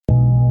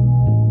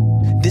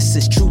This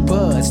is True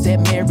Buds, that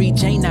Mary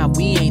Jane, now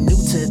we ain't new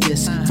to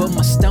this. For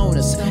my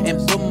stoners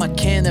and for my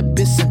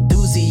cannabis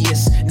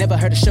enthusiasts, never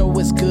heard a show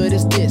as good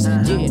as this.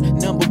 Yeah,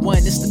 number one,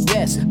 it's the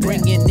best.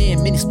 Bringing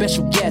in many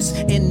special guests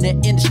in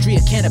the industry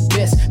of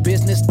cannabis.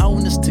 Business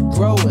owners to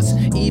growers,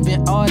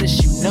 even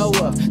artists you know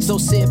of. So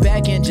sit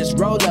back and just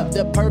roll up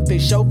the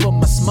perfect show for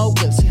my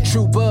smokers.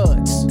 True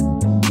Buds.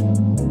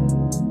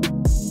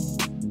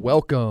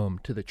 Welcome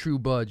to the True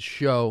Buds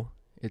Show.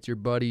 It's your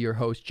buddy, your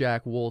host,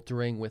 Jack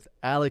Woltering, with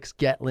Alex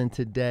Getlin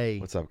today.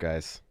 What's up,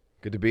 guys?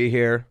 Good to be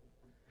here.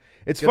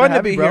 It's fun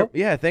to be bro. here.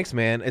 Yeah, thanks,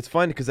 man. It's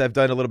fun because I've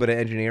done a little bit of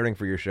engineering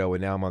for your show,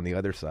 and now I'm on the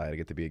other side. I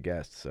get to be a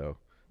guest, so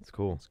it's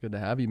cool. It's good to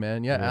have you,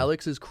 man. Yeah,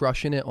 Alex is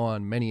crushing it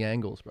on many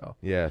angles, bro.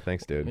 Yeah,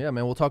 thanks, dude. Yeah,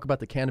 man, we'll talk about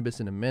the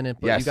cannabis in a minute,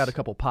 but Yes. you got a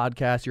couple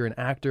podcasts. You're an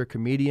actor,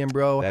 comedian,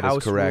 bro. That is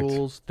House correct.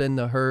 Rules, Thin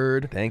the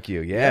Herd. Thank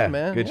you. Yeah,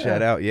 man, Good yeah.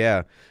 shout out.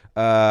 Yeah.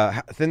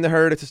 Thin the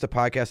Herd, it's just a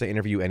podcast. I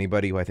interview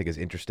anybody who I think is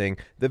interesting.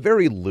 The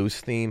very loose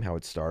theme, how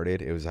it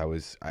started, it was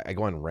I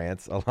go on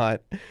rants a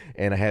lot,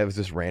 and I was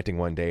just ranting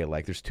one day,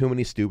 like, there's too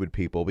many stupid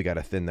people. We got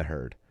to thin the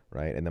herd,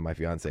 right? And then my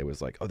fiance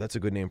was like, oh, that's a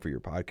good name for your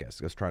podcast.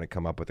 I was trying to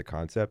come up with a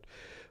concept.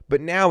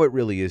 But now it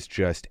really is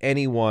just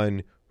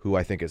anyone who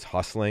I think is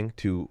hustling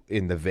to,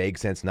 in the vague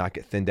sense, not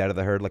get thinned out of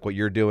the herd, like what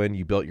you're doing.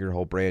 You built your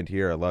whole brand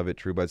here. I love it,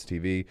 True Buds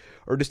TV,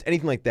 or just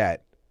anything like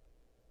that.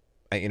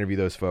 I interview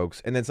those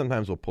folks, and then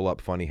sometimes we'll pull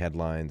up funny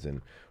headlines and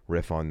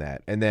riff on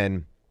that. And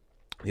then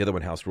the other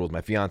one, House Rules.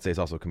 My fiance is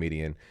also a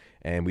comedian,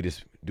 and we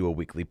just do a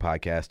weekly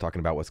podcast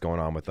talking about what's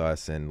going on with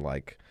us and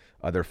like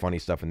other funny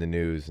stuff in the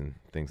news and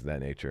things of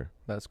that nature.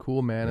 That's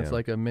cool, man. It's Yeah.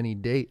 like a mini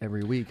date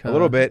every week, huh? A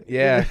little bit,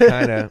 yeah,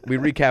 kind of. We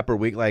recap her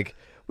week. Like,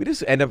 we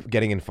just end up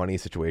getting in funny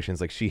situations.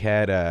 Like, she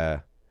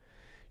had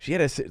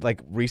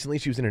like, recently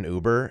she was in an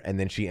Uber, and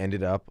then she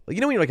ended up,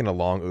 you know when you're like in a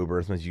long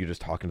Uber, sometimes you're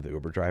just talking to the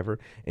Uber driver,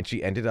 and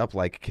she ended up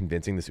like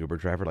convincing this Uber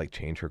driver like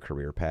change her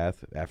career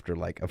path after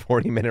like a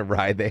 40-minute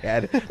ride they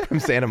had from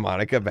Santa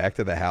Monica back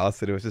to the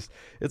house. And it was just,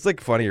 it's like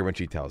funnier when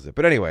she tells it.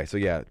 But anyway, so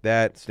yeah,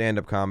 that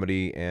stand-up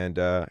comedy, and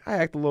I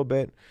act a little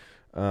bit.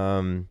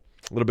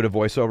 A little bit of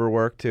voiceover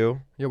work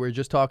too. Yeah, we were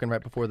just talking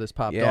right before this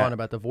popped Yeah. on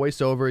about the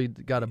voiceover. You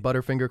got a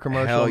Butterfinger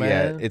commercial, Hell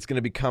man. yeah. It's going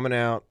to be coming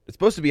out. It's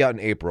supposed to be out in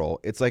April.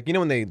 It's like, you know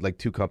when they, like,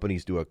 two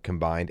companies do a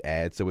combined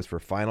ad? So it's for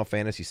Final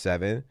Fantasy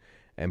VII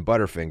and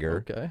Butterfinger.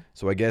 Okay.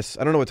 So I guess,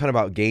 I don't know a ton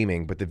about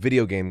gaming, but the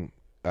video game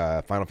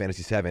Final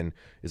Fantasy VII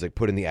is like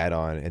putting the ad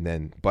on, and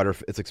then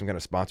it's like some kind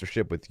of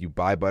sponsorship with, you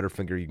buy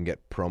Butterfinger, you can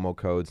get promo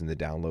codes and the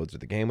downloads of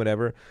the game,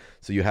 whatever.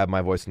 So you have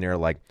my voice in there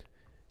like,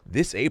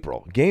 this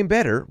April, game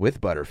better with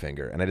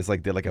Butterfinger. And I just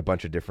like did like a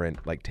bunch of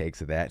different like takes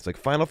of that. It's like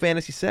Final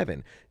Fantasy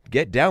VII.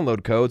 Get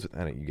download codes. I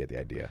don't know, you get the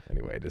idea.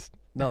 Anyway, just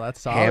No,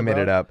 that's solid, hamming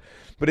bro. it up.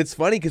 But it's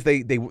funny because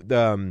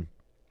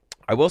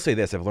I will say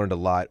this, I've learned a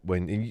lot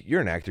when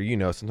you're an actor, you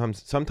know,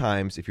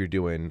 sometimes if you're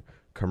doing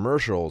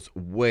commercials,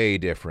 way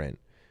different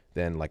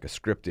than like a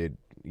scripted,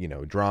 you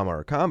know, drama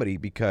or comedy,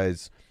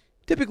 because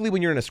typically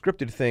when you're in a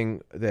scripted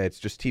thing that's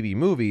just TV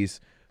movies,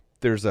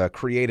 there's a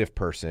creative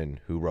person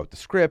who wrote the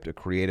script, a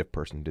creative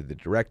person who did the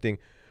directing.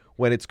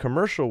 When it's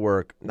commercial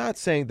work, not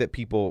saying that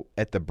people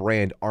at the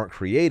brand aren't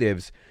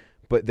creatives,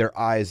 but their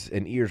eyes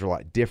and ears are a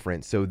lot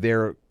different. So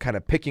they're kind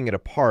of picking it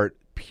apart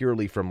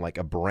purely from like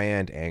a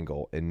brand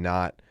angle and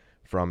not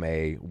from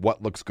a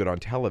what looks good on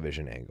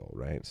television angle,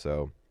 right?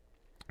 So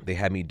they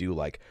had me do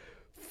like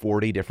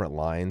 40 different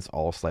lines,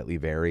 all slightly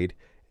varied.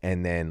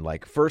 And then,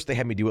 like, first they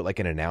had me do it like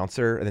an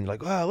announcer, and then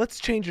like, oh, let's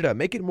change it up.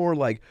 Make it more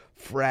like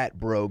frat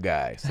bro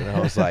guy. So then I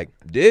was like,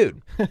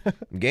 dude,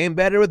 game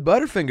better with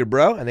Butterfinger,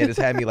 bro. And they just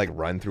had me, like,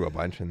 run through a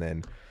bunch, and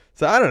then,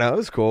 so I don't know. It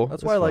was cool.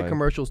 That's It was why I like fun.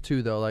 commercials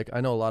too, though. Like,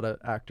 I know a lot of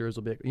actors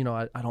will be, you know,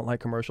 I don't like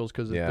commercials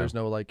because Yeah. there's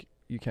no, like,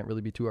 you can't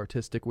really be too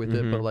artistic with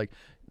it. Mhm. But like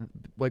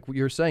what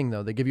you're saying,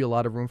 though, they give you a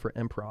lot of room for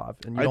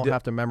improv, and you I don't did-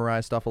 have to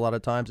memorize stuff a lot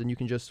of times, and you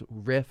can just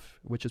riff,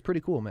 which is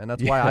pretty cool, man.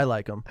 That's why Yeah. I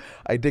like them.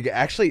 I dig it.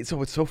 Actually, so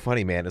what's so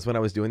funny, man, is when I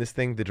was doing this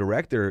thing, the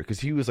director,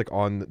 because he was like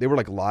they were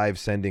like live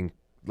sending,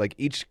 like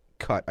each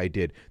cut I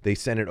did, they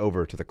sent it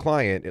over to the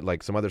client at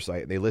like some other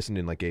site. They listened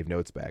and like gave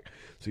notes back.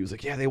 So he was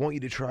like, yeah, they want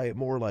you to try it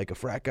more like a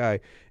frat guy.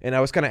 And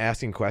I was kind of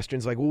asking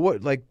questions like, well,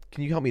 what, like,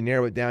 can you help me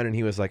narrow it down? And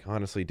he was like,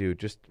 honestly, dude,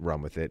 just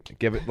run with it.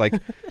 Give it like,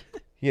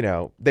 you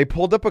know, they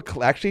pulled up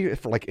actually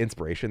for like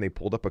inspiration, they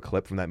pulled up a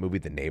clip from that movie,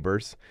 The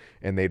Neighbors,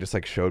 and they just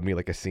like showed me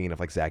like a scene of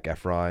like Zac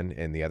Efron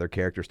and the other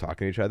characters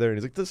talking to each other. And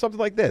he's like, there's something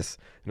like this.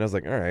 And I was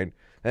like, all right.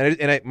 And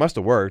it must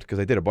have worked because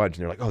I did a bunch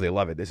and they're like, oh, they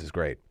love it. This is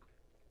great.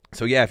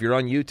 So yeah, if you're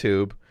on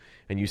YouTube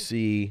and you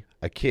see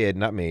a kid,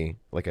 not me,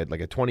 like a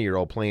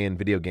 20-year-old playing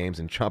video games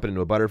and chomping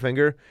into a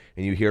Butterfinger,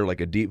 and you hear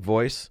like a deep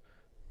voice,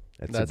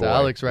 that's That's the boy.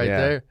 Alex right Yeah.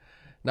 there.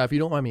 Now, if you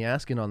don't mind me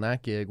asking, on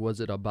that gig, was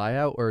it a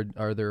buyout or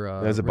are there?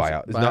 It was a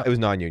buyout. It was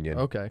non-union.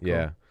 Okay, cool.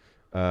 Yeah.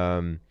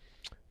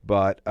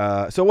 But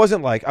so it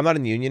wasn't like, I'm not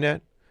in the union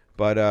yet,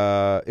 but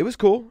it was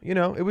cool. You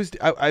know, it was.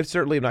 I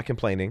certainly am not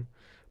complaining,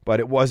 but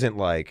it wasn't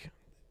like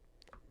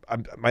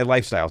my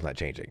lifestyle's not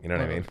changing. You know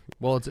what I mean?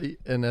 Well,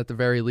 and at the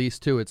very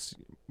least too, it's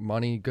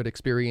money, good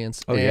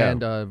experience, Oh, yeah.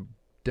 and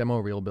demo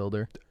reel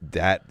builder.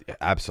 That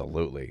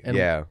absolutely. And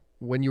yeah.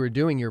 When you were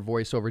doing your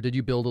voiceover, did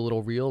you build a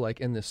little reel like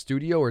in the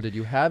studio, or did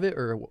you have it,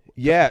 or?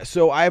 Yeah,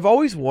 so I've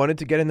always wanted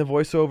to get in the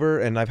voiceover,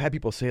 and I've had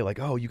people say like,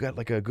 "Oh, you got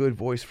like a good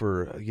voice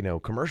for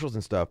commercials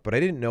and stuff," but I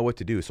didn't know what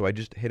to do, so I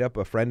just hit up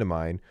a friend of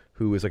mine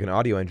who is like an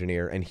audio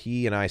engineer, and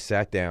he and I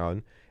sat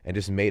down and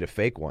just made a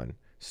fake one.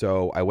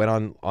 So I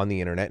went on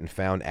the internet and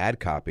found ad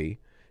copy,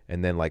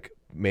 and then like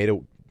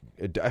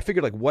I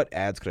figured like what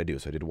ads could I do?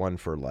 So I did one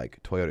for like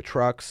Toyota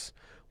trucks,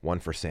 one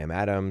for Sam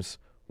Adams,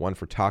 one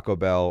for Taco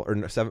Bell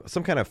or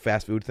some kind of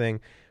fast food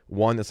thing,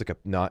 one that's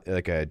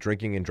like a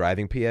drinking and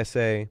driving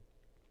PSA,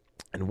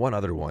 and one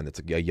other one that's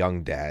a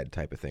young dad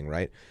type of thing,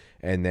 right?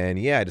 And then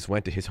I just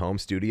went to his home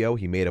studio.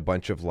 He made a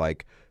bunch of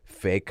like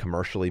fake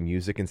commercially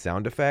music and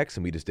sound effects,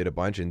 and we just did a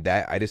bunch, and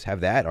that I just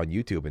have that on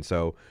YouTube, and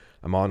so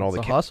I'm on all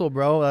the hustle,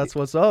 bro. That's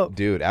what's up,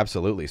 dude.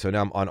 Absolutely. So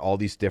now I'm on all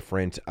these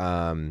different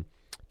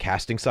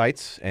casting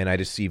sites, and I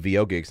just see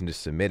VO gigs and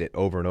just submit it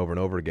over and over and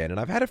over again, and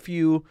I've had a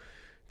few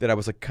that I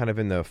was like kind of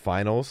in the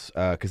finals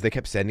because they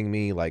kept sending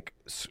me like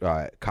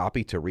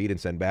copy to read and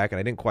send back, and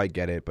I didn't quite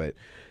get it. But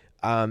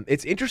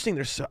it's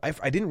interesting.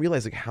 I didn't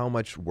realize like how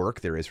much work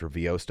there is for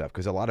VO stuff,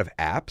 because a lot of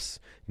apps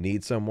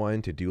need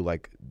someone to do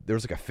like there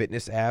was like a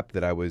fitness app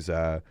that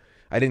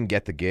I didn't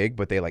get the gig,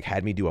 but they like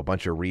had me do a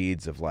bunch of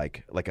reads of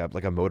like a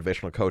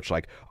motivational coach,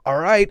 like, all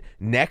right,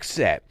 next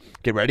set,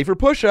 get ready for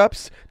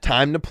push-ups,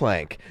 time to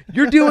plank,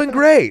 you're doing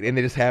great, and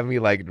they just have me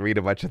like read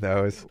a bunch of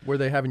those. Were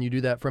they having you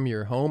do that from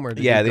your home, or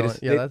they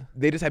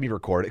just have me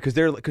record it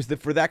because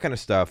for that kind of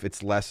stuff,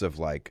 it's less of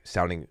like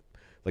sounding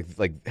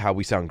like how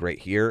we sound great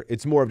here.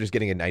 It's more of just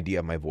getting an idea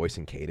of my voice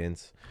and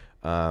cadence.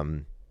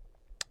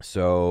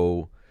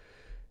 So.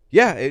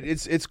 Yeah,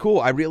 it's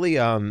cool. I really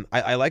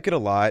I like it a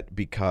lot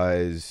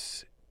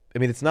because I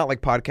mean it's not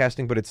like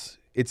podcasting, but it's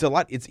a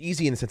lot. It's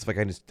easy in the sense of like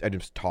I'm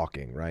just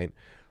talking, right?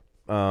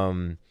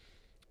 And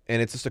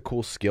it's just a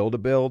cool skill to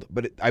build.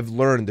 But I've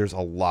learned there's a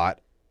lot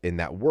in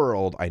that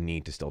world I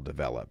need to still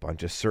develop on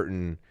just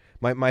certain.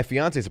 My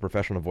fiance is a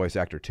professional voice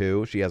actor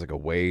too. She has like a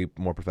way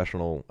more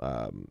professional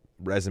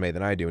resume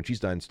than I do, and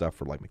she's done stuff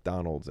for like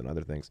McDonald's and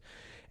other things.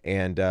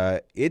 And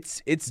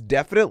it's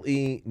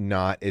definitely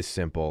not as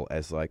simple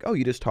as like, oh,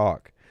 you just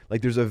talk.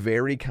 Like there's a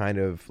very kind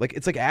of like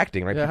it's like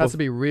acting, right? Yeah, it has to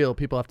be real.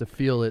 People have to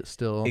feel it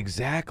still.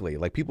 Exactly.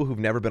 Like people who've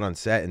never been on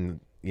set and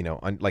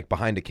like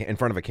behind in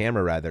front of a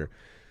camera rather,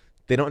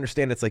 they don't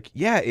understand. It's like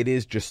it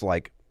is just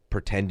like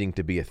pretending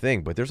to be a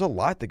thing, but there's a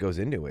lot that goes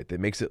into it that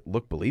makes it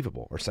look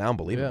believable or sound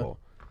believable.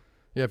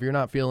 Yeah, if you're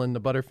not feeling the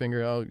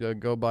Butterfinger,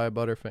 go buy a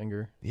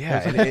Butterfinger.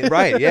 Yeah,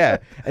 right, yeah.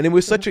 And it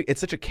was such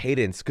a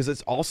cadence because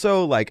it's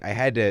also like I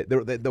had to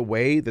the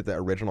way that the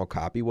original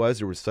copy was.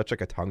 There was such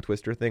like a tongue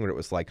twister thing where it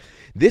was like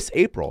this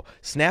April,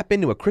 snap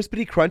into a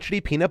crispity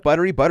crunchity peanut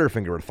buttery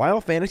Butterfinger with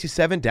Final Fantasy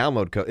VII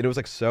download code. And it was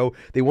like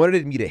they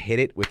wanted me to hit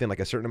it within like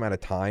a certain amount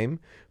of time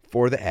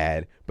for the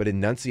ad, but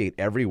enunciate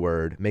every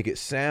word, make it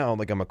sound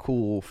like I'm a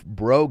cool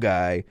bro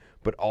guy,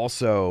 but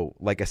also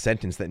like a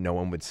sentence that no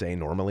one would say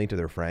normally to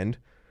their friend.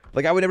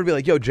 Like, I would never be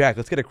like, yo, Jack,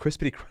 let's get a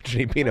crispy,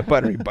 crunchy, peanut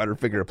buttery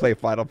Butterfinger to play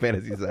Final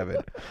Fantasy VII.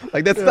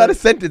 Like, that's not a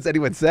sentence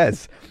anyone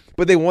says.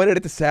 But they wanted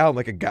it to sound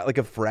like a guy, like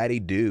a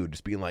fratty dude,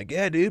 just being like,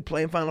 yeah, dude,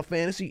 playing Final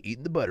Fantasy,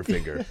 eating the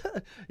Butterfinger.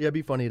 Yeah, it'd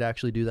be funny to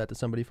actually do that to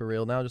somebody for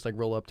real now. Just, like,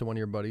 roll up to one of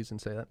your buddies and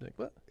say that. Like,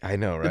 what? I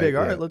know, right? Big,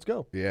 all right, let's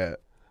go. Yeah.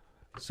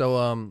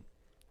 So,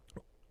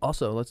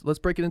 also, let's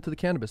break it into the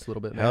cannabis a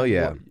little bit, man. Hell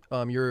yeah.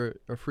 You're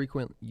a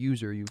frequent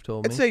user, you've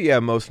told me. I'd say,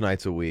 most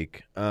nights a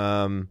week.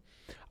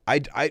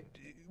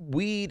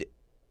 Weed,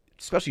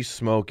 especially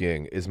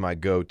smoking, is my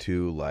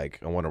go-to. Like,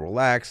 I want to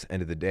relax,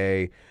 end of the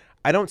day.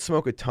 I don't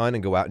smoke a ton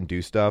and go out and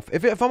do stuff.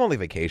 If I'm on like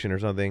vacation or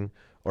something,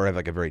 or I have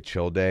like a very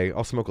chill day,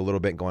 I'll smoke a little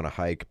bit and go on a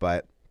hike.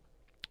 But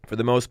for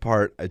the most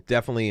part, I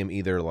definitely am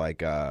either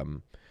like at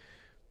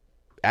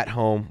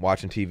home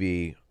watching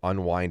TV,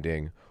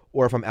 unwinding,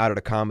 or if I'm out at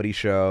a comedy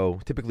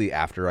show, typically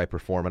after I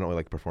perform. I don't really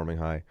like performing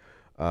high.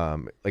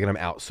 And I'm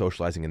out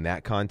socializing in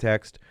that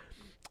context.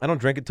 I don't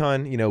drink a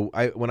ton.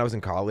 When I was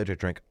in college, I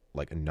drank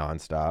like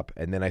nonstop,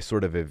 and then I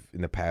sort of have in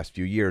the past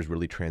few years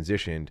really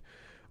transitioned.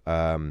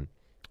 I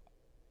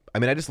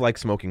just like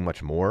smoking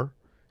much more.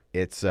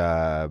 It's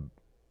I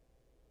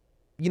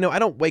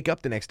don't wake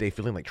up the next day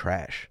feeling like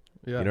trash.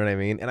 Yeah. You know what I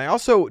mean? And I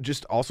also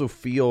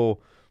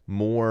feel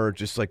more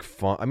just like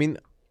fun. I mean,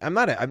 I'm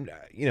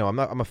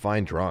a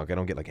fine drunk. I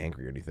don't get like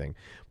angry or anything,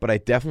 but I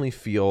definitely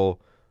feel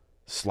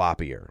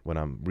sloppier when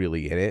I'm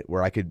really in it,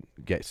 where I could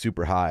get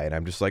super high and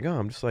I'm just like,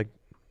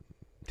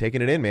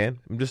 taking it in, man.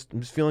 I'm just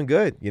feeling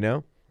good, I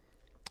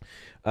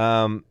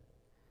vape.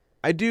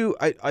 I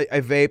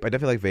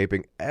definitely like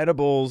vaping.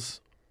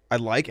 Edibles, I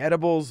like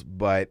edibles,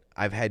 but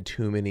I've had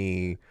too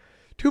many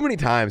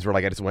times where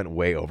like I just went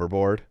way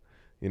overboard,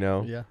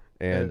 Yeah.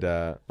 And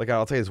like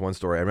I'll tell you this one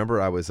story. I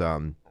remember I was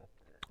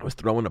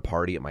throwing a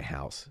party at my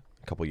house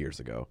a couple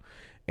years ago,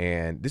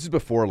 and this is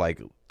before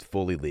like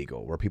fully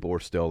legal, where people were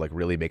still like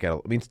really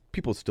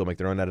people still make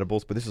their own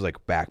edibles, but this is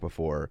like back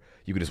before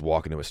you could just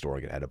walk into a store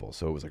and get edibles.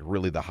 So it was like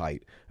really the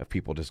height of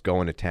people just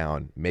going to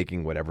town,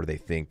 making whatever they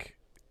think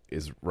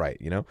is right,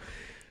 you know?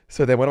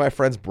 So then one of my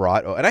friends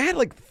brought, and I had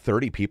like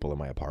 30 people in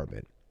my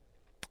apartment.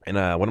 And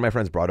one of my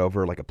friends brought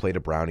over like a plate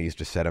of brownies,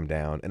 just set them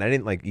down. And I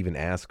didn't like even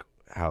ask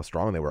how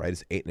strong they were. I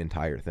just ate an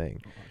entire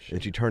thing.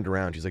 And she turned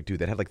around. She's like, dude,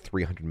 that had like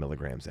 300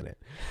 milligrams in it.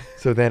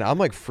 So then I'm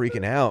like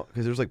freaking out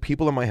because there's like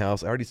people in my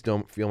house. I already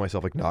still feel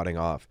myself like nodding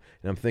off.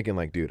 And I'm thinking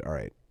like, dude, all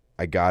right,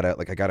 I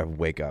gotta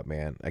wake up,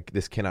 man. Like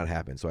this cannot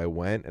happen. So I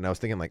went and I was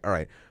thinking like, all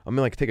right, I'm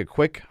gonna like take a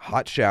quick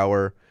hot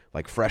shower,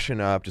 like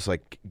freshen up, just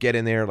like get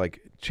in there,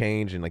 like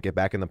change and like get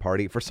back in the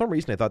party. For some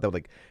reason, I thought that would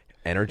like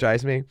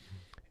energize me.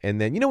 And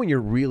then, you know, when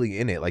you're really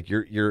in it, like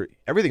you're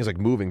everything's like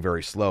moving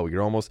very slow.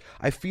 You're almost,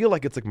 I feel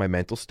like it's like my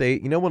mental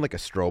state. You know, when like a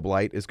strobe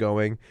light is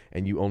going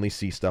and you only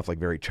see stuff like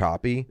very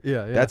choppy.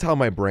 Yeah. That's how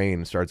my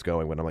brain starts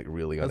going when I'm like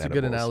really on That's a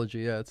edibles. good analogy.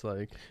 Yeah, it's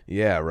like.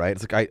 Yeah, right.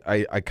 It's like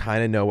I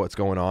kind of know what's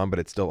going on, but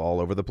it's still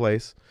all over the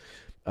place.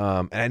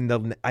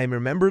 And I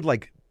remembered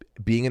like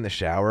being in the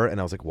shower and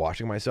I was like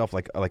washing myself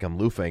like I'm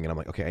loofing and I'm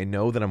like, okay, I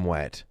know that I'm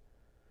wet,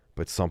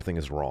 but something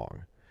is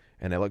wrong.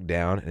 And I looked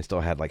down and I still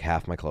had like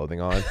half my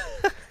clothing on.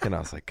 And I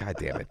was like, God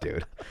damn it,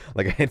 dude.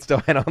 Like I still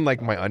had on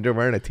like my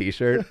underwear and a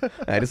t-shirt. And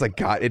I just like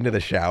got into the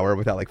shower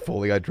without like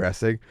fully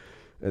undressing.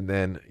 And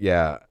then,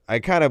 yeah, I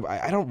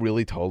don't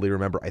really totally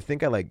remember. I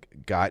think I like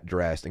got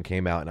dressed and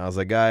came out and I was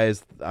like,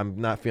 guys, I'm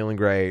not feeling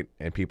great.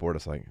 And people were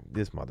just like,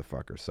 this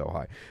motherfucker's so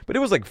high. But it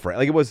was like,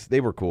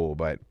 they were cool.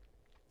 But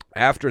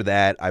after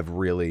that, I've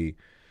really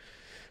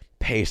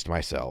paced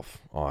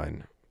myself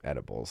on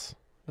edibles.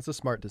 That's a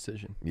smart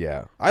decision.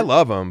 Yeah. I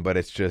love them, but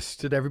it's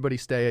just... Did everybody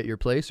stay at your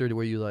place, or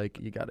were you like,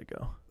 you got to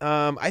go?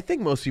 I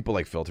think most people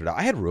like filtered out.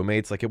 I had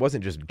roommates. Like, it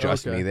wasn't just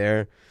Okay. me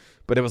there,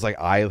 but it was like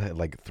I had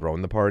like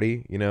thrown the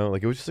party, you know?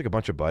 Like, it was just like a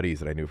bunch of buddies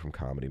that I knew from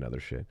comedy and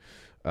other shit.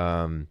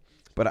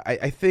 But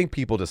I think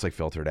people just like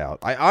filtered out.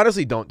 I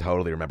honestly don't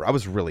totally remember. I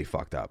was really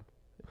fucked up.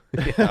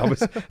 Yeah,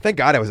 thank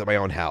God I was at my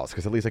own house,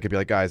 because at least I could be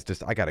like, guys,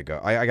 just I got to go.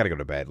 I got to go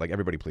to bed. Like,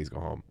 everybody please go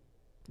home.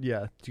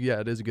 Yeah,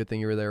 it is a good thing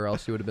you were there, or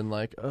else you would have been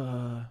like,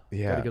 gotta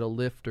get a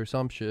lift or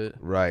some shit.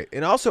 Right.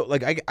 And also,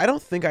 like, I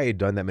don't think I had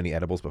done that many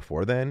edibles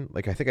before then.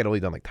 Like, I think I'd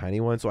only done like tiny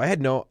ones. So I had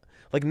no,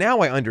 like, now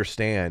I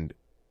understand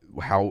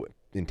how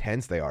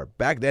intense they are.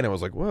 Back then, I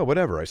was like, well,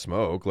 whatever, I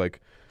smoke. Like,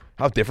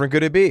 how different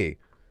could it be?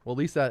 Well, at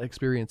least that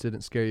experience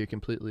didn't scare you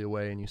completely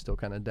away, and you still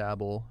kind of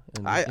dabble.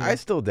 And, I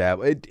still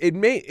dabble.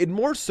 It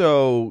more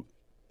so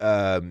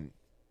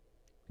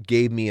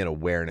gave me an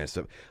awareness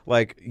of,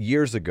 like,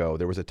 years ago,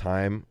 there was a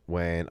time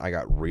when I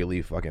got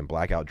really fucking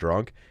blackout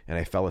drunk and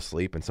I fell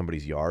asleep in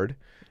somebody's yard.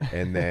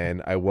 And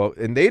then I woke,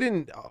 and they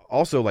didn't,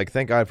 also, like,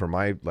 thank God for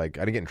my, like,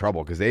 I didn't get in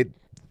trouble because they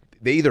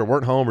either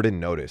weren't home or didn't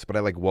notice. But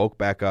I, like, woke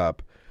back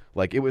up.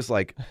 Like, it was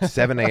like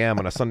 7 a.m.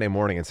 on a Sunday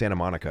morning in Santa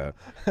Monica.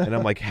 And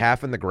I'm like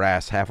half in the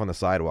grass, half on the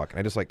sidewalk. And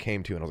I just like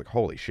came to and I was like,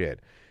 holy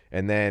shit.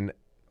 And then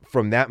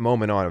from that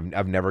moment on,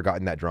 I've never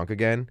gotten that drunk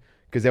again.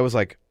 Because that was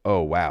like,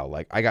 oh, wow.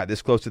 Like, I got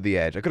this close to the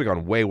edge. I could have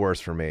gone way worse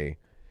for me.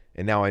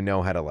 And now I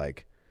know how to,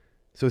 like.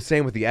 So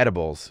same with the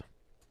edibles.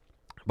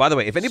 By the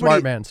way, if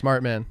anybody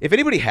smart man. If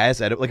anybody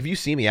has like, if you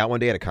see me out one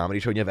day at a comedy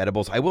show and you have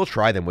edibles, I will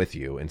try them with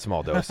you in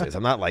small doses.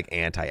 I'm not like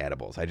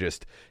anti-edibles. I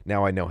just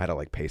now I know how to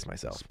like pace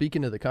myself.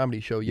 Speaking of the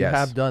comedy show, you Yes.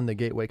 have done the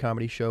Gateway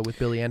Comedy Show with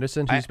Billy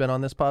Anderson, who's been on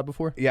this pod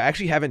before. Yeah, I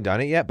actually haven't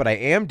done it yet, but I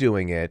am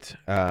doing it.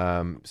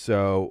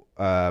 So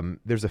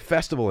there's a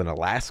festival in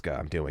Alaska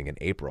I'm doing in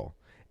April.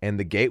 And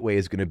the Gateway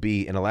is going to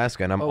be in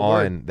Alaska, and I'm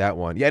on that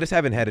one. Yeah, I just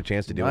haven't had a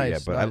chance to do it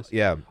yet. But nice.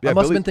 I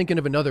must have been thinking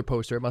of another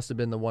poster. It must have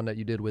been the one that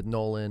you did with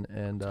Nolan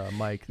and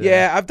Mike. There.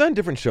 Yeah, I've done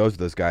different shows with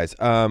those guys.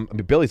 I mean,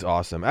 Billy's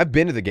awesome. I've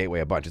been to the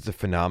Gateway a bunch. It's a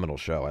phenomenal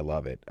show. I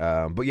love it.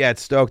 But yeah,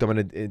 it's stoked. We're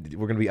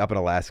gonna be up in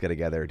Alaska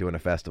together doing a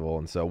festival,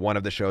 and so one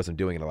of the shows I'm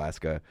doing in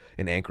Alaska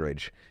in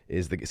Anchorage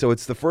is so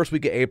it's the first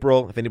week of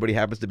April. If anybody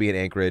happens to be in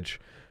Anchorage,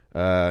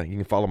 you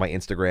can follow my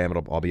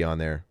Instagram. I'll be on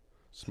there.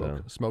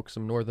 Smoke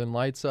some Northern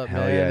Lights up,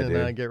 Hell man, yeah, and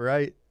dude. Get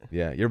right.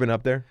 Yeah, you ever been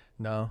up there?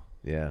 No.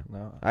 Yeah.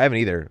 No. I haven't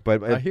either.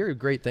 But I hear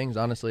great things,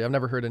 honestly. I've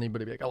never heard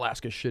anybody be like,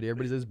 Alaska's shitty.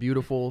 Everybody says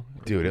beautiful.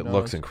 Dude, it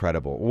looks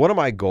incredible. One of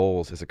my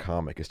goals as a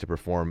comic is to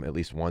perform at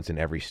least once in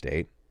every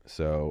state.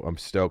 So I'm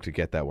stoked to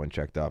get that one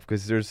checked off.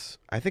 Because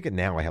I think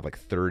now I have like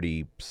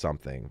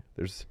 30-something.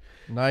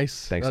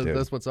 Nice. Thanks, dude.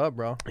 That's what's up,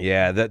 bro.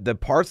 Yeah, the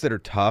parts that are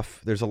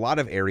tough, there's a lot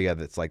of area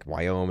that's like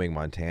Wyoming,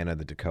 Montana,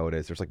 the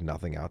Dakotas. There's like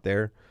nothing out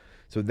there.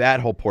 So that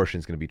whole portion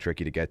is going to be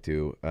tricky to get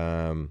to.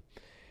 And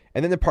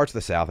then the parts of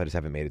the South I just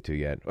haven't made it to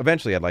yet.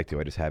 Eventually I'd like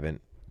to. I just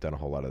haven't done a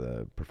whole lot of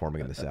the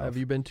performing in the South. Have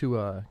you been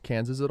to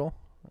Kansas at all?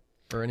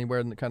 Or anywhere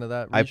in kind of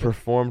that region? I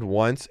performed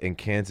once in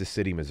Kansas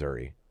City,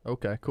 Missouri.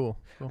 Okay, cool.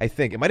 I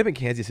think it might have been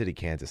Kansas City,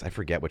 Kansas. I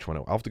forget which one.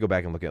 I'll have to go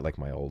back and look at like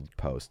my old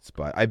posts.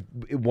 But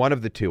one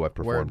of the two I've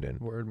performed in.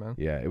 Word, man.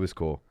 Yeah, it was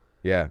cool.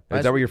 Yeah.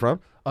 Nice. Is that where you're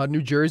from?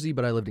 New Jersey,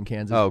 but I lived in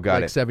Kansas. Oh, got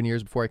like it. 7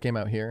 years before I came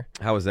out here.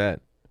 How was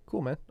that?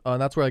 Cool, man. And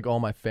that's where like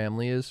all my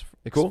family is.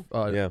 Cool.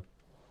 Yeah.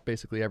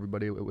 Basically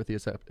everybody with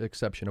the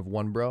exception of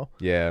one bro.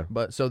 Yeah.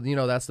 But so,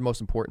 that's the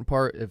most important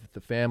part. If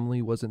the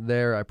family wasn't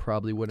there, I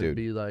probably wouldn't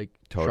be like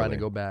trying to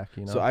go back,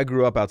 So I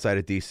grew up outside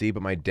of D.C.,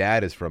 but my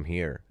dad is from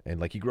here.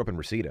 And like he grew up in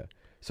Reseda.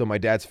 So my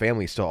dad's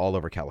family is still all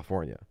over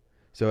California.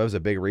 So that was a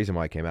big reason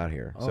why I came out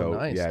here. Oh, so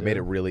nice, yeah, it made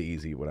it dude. really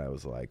easy when I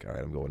was like, all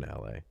right, I'm going to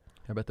LA.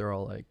 I bet they're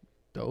all like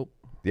dope.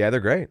 Yeah, they're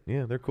great.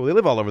 Yeah, they're cool. They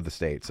live all over the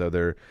state. So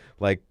they're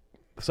like,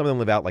 some of them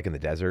live out like in the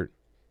desert,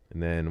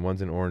 and then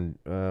one's in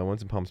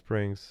Palm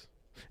Springs.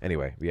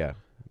 Anyway, yeah.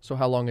 So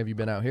how long have you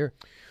been out here?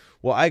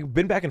 Well, I've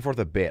been back and forth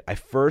a bit. I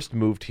first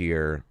moved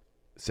here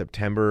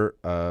September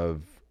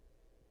of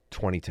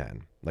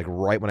 2010, like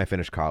right when I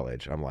finished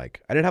college. I'm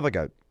like, I didn't have like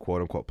a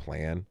quote unquote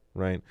plan,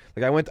 right?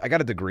 Like I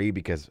got a degree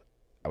because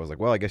I was like,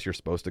 well, I guess you're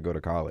supposed to go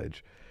to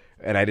college.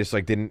 And I just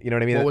like didn't, you know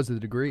what I mean? What was the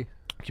degree?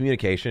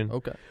 Communication.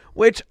 Okay.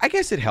 Which I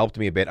guess it helped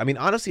me a bit. I mean,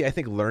 honestly, I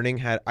think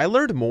I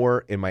learned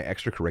more in my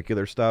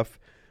extracurricular stuff,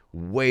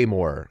 way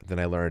more than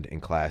I learned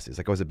in classes.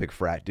 Like I was a big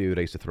frat dude.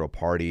 I used to throw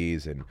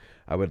parties, and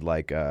I would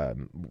like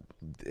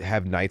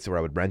have nights where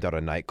I would rent out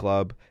a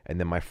nightclub, and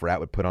then my frat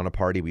would put on a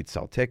party. We'd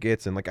sell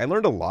tickets, and like I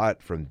learned a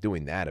lot from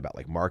doing that about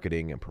like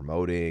marketing and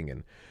promoting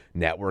and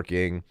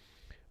networking.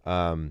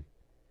 I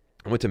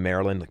went to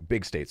Maryland, like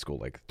big state school,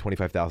 like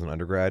 25,000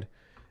 undergrad.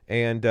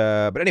 And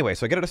but anyway,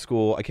 so I get out of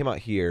school. I came out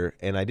here,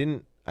 and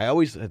I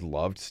always had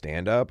loved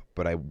stand up,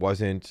 but I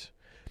wasn't.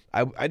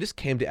 I just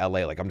came to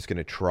LA like I'm just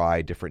gonna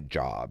try different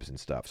jobs and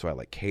stuff. So I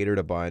like catered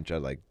a bunch. I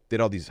like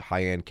did all these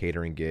high end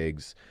catering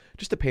gigs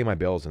just to pay my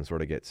bills and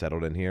sort of get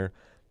settled in here.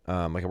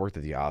 Like I worked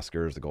at the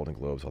Oscars, the Golden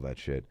Globes, all that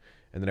shit.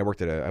 And then I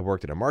worked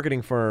at a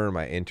marketing firm.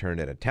 I interned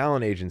at a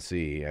talent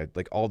agency.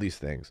 Like all these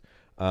things.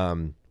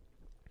 And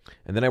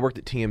then I worked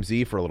at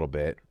TMZ for a little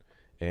bit,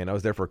 and I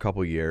was there for a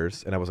couple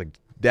years. And I was like,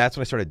 that's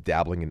when I started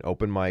dabbling in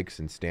open mics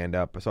and stand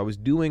up. So I was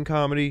doing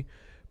comedy,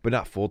 but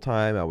not full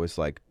time. I was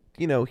like,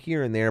 you know,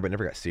 here and there, but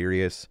never got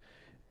serious.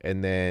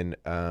 And then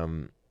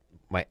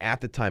my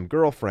at the time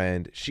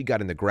girlfriend, she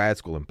got into grad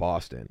school in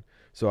Boston.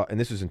 So, and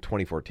this was in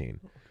 2014.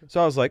 Okay.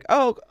 So I was like,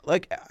 oh,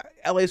 like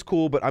LA's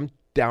cool, but I'm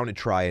down to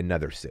try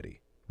another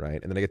city, right?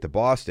 And then I get to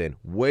Boston,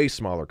 way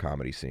smaller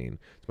comedy scene.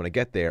 So when I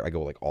get there, I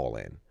go like all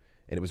in.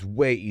 And it was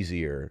way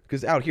easier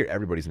because out here,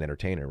 everybody's an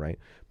entertainer, right?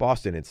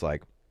 Boston, it's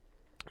like,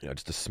 you know,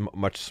 just a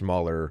much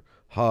smaller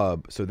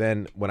hub. So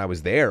then when I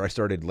was there, I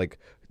started like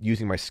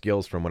using my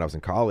skills from when I was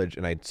in college,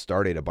 and I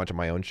started a bunch of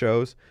my own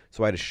shows.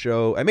 So I had a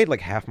show. I made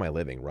like half my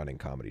living running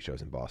comedy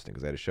shows in Boston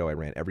because I had a show I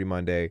ran every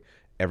Monday,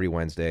 every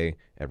Wednesday,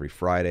 every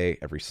Friday,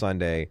 every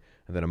Sunday,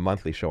 and then a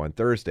monthly show on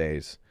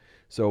Thursdays.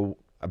 So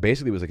I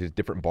basically was like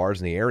different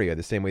bars in the area,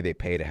 the same way they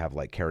pay to have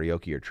like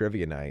karaoke or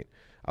trivia night.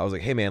 I was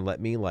like, hey man,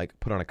 let me like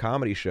put on a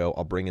comedy show.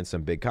 I'll bring in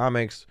some big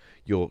comics.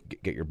 You'll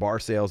get your bar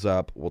sales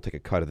up. We'll take a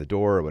cut of the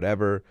door or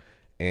whatever.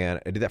 And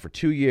I did that for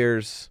 2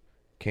 years,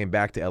 came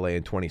back to LA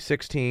in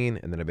 2016,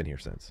 and then I've been here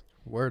since.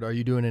 Word. Are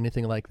you doing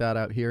anything like that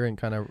out here and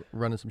kind of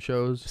running some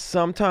shows?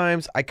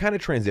 Sometimes. I kind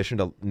of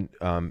transitioned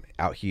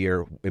out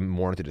here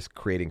more into just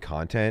creating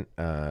content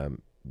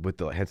with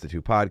the Hence the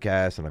Two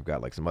podcast, and I've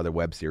got like some other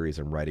web series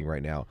I'm writing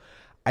right now.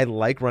 I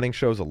like running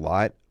shows a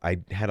lot. I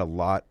had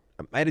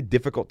a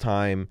difficult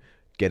time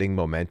getting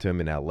momentum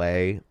in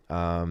LA.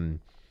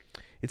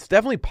 It's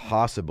definitely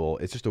possible.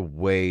 It's just a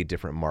way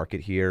different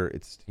market here.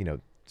 It's, you know,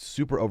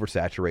 super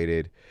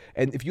oversaturated.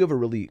 And if you have a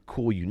really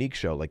cool, unique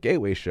show like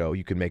Gateway Show,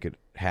 you can make it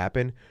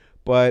happen.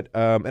 But,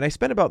 and I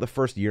spent about the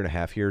first year and a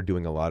half here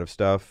doing a lot of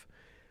stuff,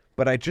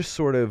 but I just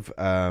sort of,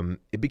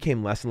 it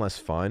became less and less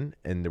fun,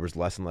 and there was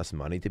less and less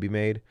money to be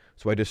made.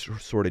 So I just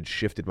sort of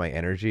shifted my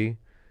energy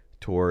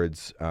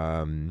towards,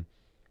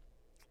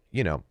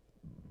 you know,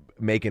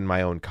 making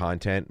my own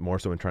content more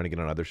so than trying to get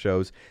on other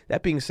shows.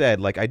 That being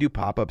said, like I do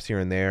pop-ups here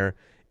and there.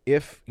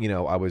 If, you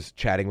know, I was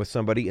chatting with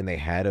somebody and they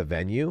had a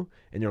venue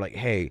and they're like,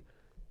 hey,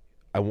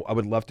 I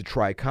would love to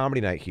try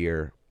comedy night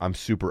here, I'm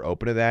super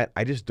open to that.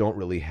 I just don't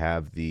really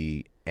have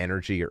the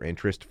energy or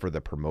interest for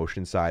the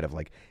promotion side of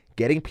like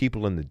getting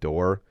people in the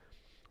door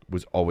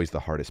was always the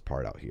hardest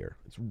part out here.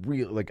 It's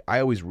really like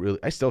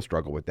I still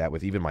struggle with that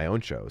with even my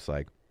own shows.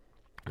 Like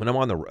when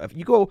I'm if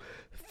you go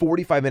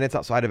 45 minutes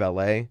outside of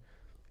LA,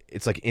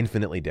 it's like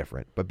infinitely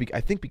different. But I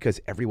think because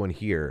everyone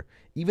here,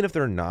 even if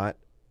they're not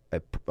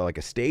like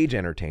a stage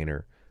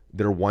entertainer,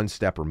 they're one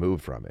step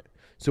removed from it.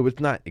 So it's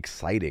not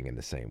exciting in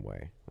the same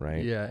way,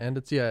 right? Yeah, and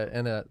it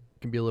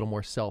can be a little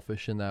more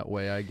selfish in that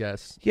way, I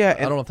guess. Yeah,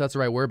 I don't know if that's the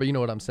right word, but you know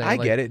what I'm saying. I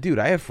get it, dude.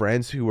 I have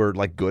friends who are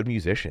like good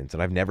musicians,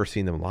 and I've never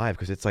seen them live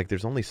because it's like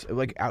there's only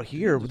like out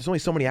here, there's only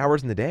so many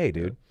hours in the day,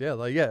 dude.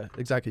 Yeah,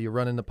 exactly. You're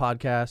running the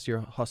podcast,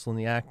 you're hustling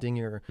the acting,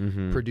 you're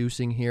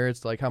producing here.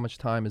 It's like how much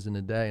time is in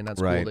a day, and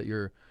that's cool that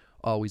you're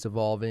always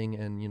evolving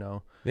and, you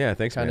know. Yeah,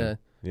 thanks, man.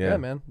 Yeah,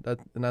 man.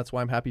 And that's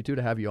why I'm happy too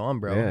to have you on,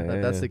 bro.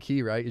 That's the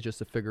key, right? Is just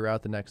to figure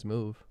out the next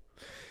move.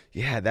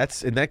 Yeah,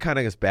 that kind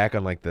of goes back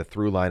on like the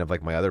through line of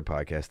like my other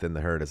podcast, In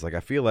the Herd. It's like I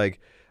feel like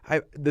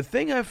the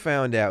thing I've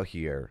found out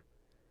here,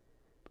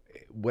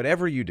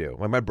 whatever you do,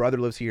 like my brother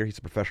lives here. He's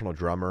a professional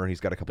drummer.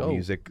 He's got a couple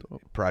music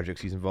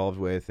projects he's involved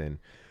with, and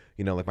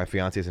you know, like my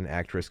fiance is an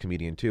actress,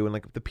 comedian too, and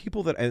like the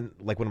people and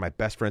like one of my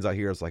best friends out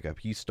here is like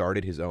he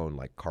started his own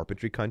like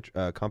carpentry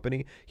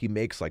company. He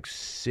makes like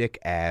sick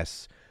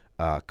ass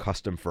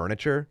custom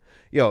furniture.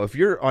 Yo, if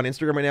you're on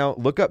Instagram right now,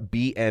 look up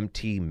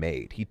BMT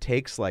Made.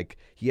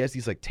 He has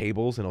these like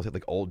tables, and he'll take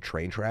like old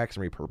train tracks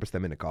and repurpose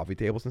them into coffee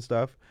tables and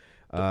stuff.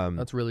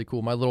 That's really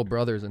cool. My little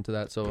brother's into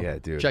that, so yeah,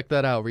 dude. Check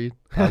that out, Reed.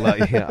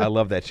 I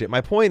love that shit.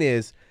 My point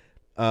is,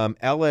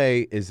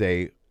 LA is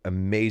a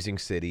amazing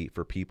city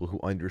for people who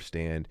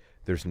understand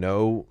there's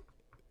no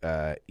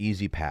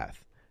easy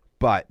path,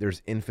 but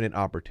there's infinite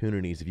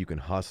opportunities if you can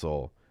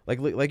hustle.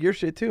 Like your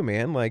shit too,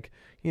 man. Like,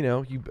 you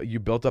know, you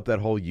built up that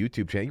whole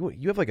YouTube channel.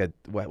 You have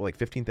like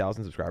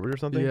 15,000 subscribers or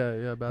something.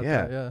 Yeah, about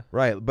that. Yeah,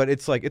 right. But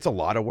it's a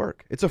lot of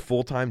work. It's a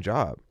full-time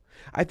job.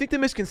 I think the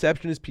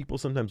misconception is people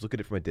sometimes look at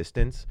it from a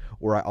distance,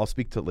 or I'll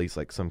speak to at least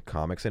like some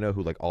comics I know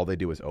who like all they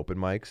do is open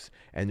mics,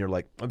 and they're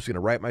like, I'm just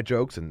gonna write my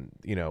jokes and,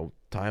 you know,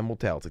 time will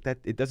tell. It's like that.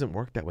 It doesn't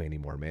work that way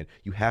anymore, man.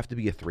 You have to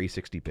be a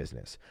 360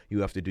 business.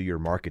 You have to do your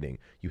marketing.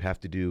 You have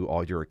to do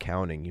all your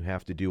accounting. You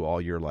have to do all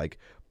your like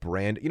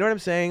brand. You know what I'm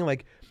saying?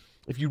 Like,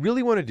 if you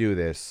really want to do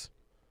this,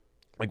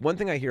 like one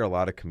thing I hear a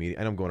lot of comedians,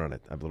 and I'm going on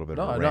a little bit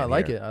of a rant I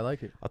like here. it. I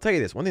like it. I'll tell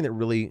you this. One thing that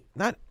really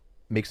not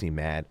makes me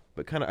mad,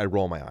 but kind of I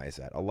roll my eyes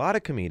at. A lot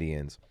of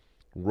comedians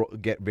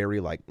get very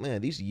like, man,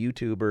 these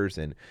YouTubers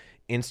and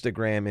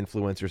Instagram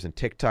influencers and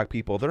TikTok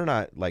people, they're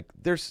not like,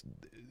 they're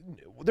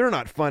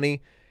not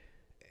funny.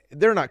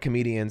 They're not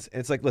comedians. And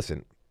it's like,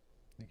 listen,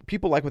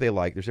 people like what they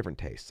like. There's different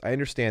tastes. I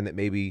understand that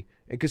maybe,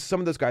 because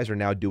some of those guys are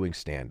now doing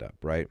stand-up,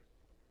 right?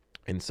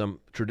 And some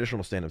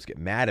traditional stand-ups get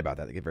mad about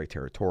that. They get very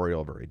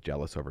territorial, very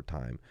jealous over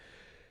time.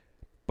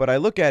 But I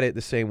look at it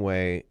the same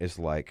way as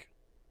like,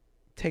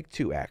 take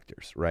two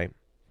actors, right?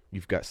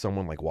 You've got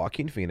someone like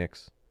Joaquin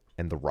Phoenix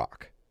and The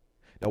Rock.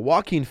 Now,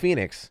 Joaquin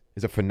Phoenix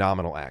is a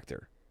phenomenal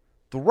actor.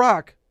 The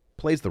Rock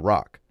plays The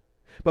Rock.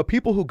 But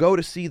people who go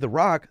to see The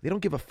Rock, they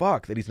don't give a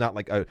fuck that he's not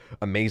like an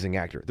amazing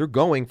actor. They're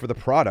going for the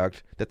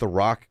product that The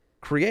Rock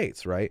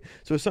creates, right?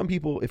 So some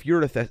people, if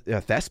you're a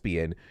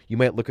thespian, you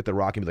might look at The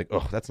Rock and be like,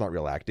 oh, that's not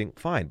real acting.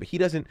 Fine. But he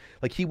doesn't,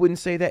 like, he wouldn't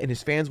say that, and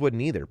his fans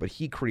wouldn't either. But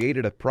he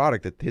created a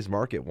product that his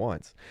market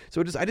wants.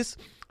 So I just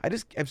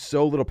have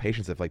so little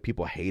patience of like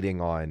people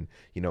hating on,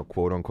 you know,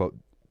 quote unquote,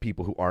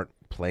 people who aren't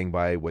playing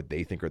by what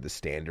they think are the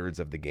standards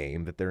of the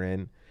game that they're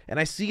in. And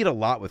I see it a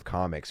lot with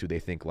comics who they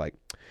think like,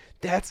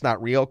 that's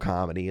not real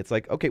comedy. It's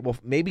like, okay, well,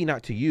 maybe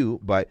not to you,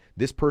 but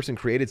this person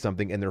created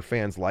something and their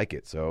fans like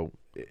it. So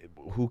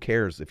who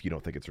cares if you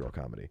don't think it's real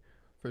comedy?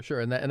 For sure.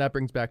 And that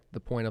brings back to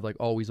the point of like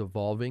always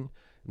evolving,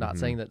 not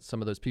saying that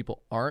some of those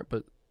people aren't,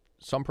 but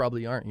some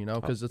probably aren't, you know,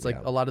 because it's like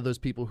a lot of those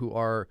people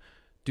who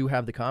do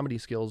have the comedy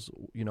skills,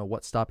 you know,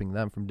 what's stopping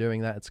them from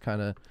doing that? It's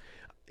kind of...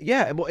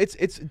 Yeah, well,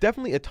 it's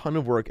definitely a ton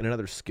of work and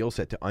another skill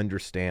set to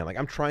understand. Like,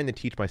 I'm trying to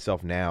teach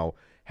myself now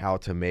how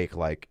to make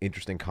like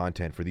interesting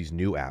content for these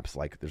new apps.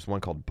 Like, there's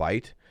one called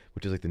Byte,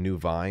 which is like the new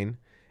Vine,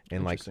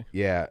 and like,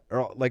 yeah,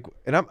 or like,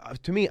 and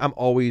I'm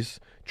always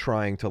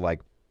trying to like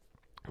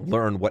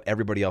learn what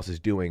everybody else is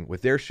doing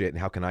with their shit and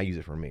how can I use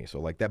it for me. So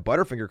like that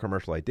Butterfinger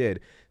commercial I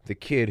did, the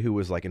kid who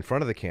was like in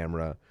front of the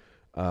camera,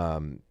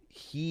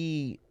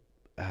 he,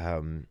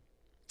 what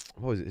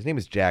was it? His name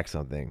is Jack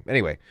something.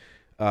 Anyway,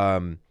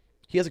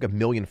 he has like 1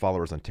 million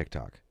followers on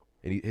TikTok.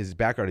 And his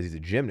background is he's a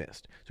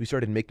gymnast. So he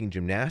started making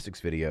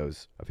gymnastics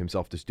videos of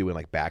himself just doing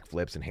like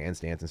backflips and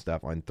handstands and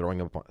stuff on throwing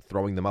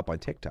them up on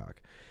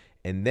TikTok.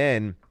 And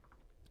then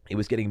it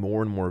was getting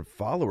more and more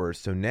followers.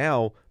 So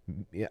now,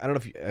 I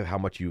don't know how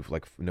much you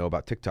like know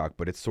about TikTok,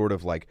 but it's sort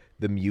of like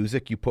the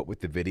music you put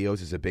with the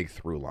videos is a big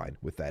through line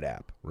with that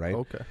app, right?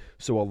 Okay.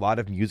 So a lot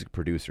of music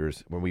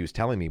producers, when he was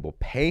telling me, will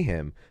pay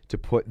him to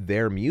put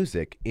their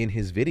music in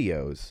his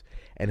videos,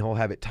 and he'll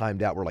have it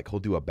timed out where like he'll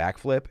do a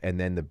backflip and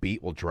then the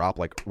beat will drop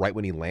like right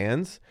when he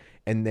lands.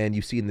 And then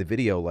you see in the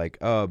video like,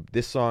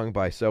 this song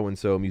by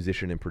so-and-so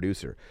musician and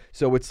producer.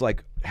 So it's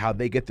like how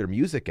they get their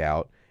music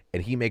out,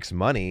 and he makes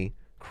money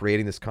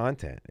creating this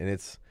content. And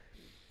it's,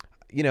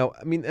 you know,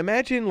 I mean,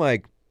 imagine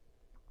like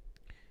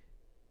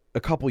a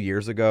couple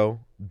years ago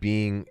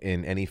being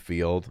in any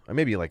field, or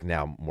maybe like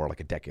now more like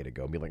a decade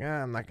ago, and be like,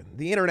 I'm not gonna,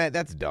 the internet,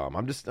 that's dumb.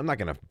 I'm not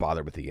going to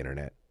bother with the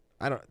internet.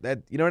 You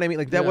know what I mean?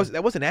 Like that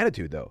was an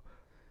attitude though.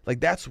 Like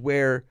that's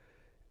where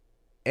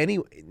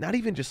not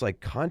even just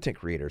like content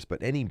creators,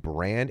 but any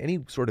brand,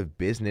 any sort of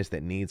business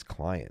that needs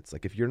clients.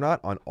 Like if you're not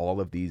on all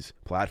of these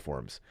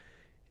platforms,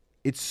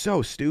 it's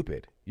so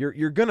stupid.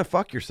 You're going to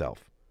fuck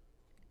yourself.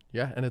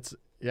 Yeah. And it's,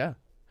 yeah.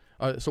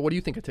 So what do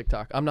you think of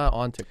TikTok? I'm not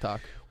on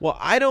TikTok. Well,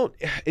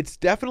 it's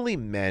definitely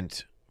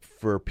meant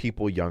for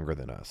people younger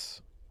than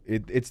us.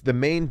 It's the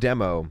main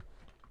demo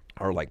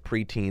are like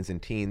preteens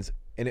and teens.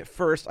 And at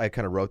first I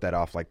kind of wrote that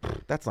off like,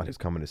 that's not who's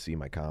coming to see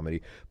my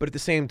comedy. But at the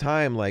same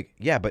time, like,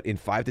 yeah, but in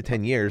 5 to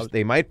 10 years,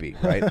 they might be,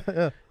 right?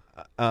 Yeah.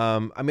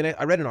 I mean,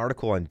 I read an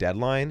article on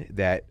Deadline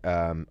that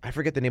I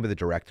forget the name of the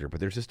director, but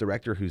there's this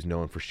director who's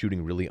known for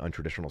shooting really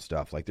untraditional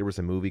stuff. Like there was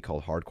a movie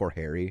called Hardcore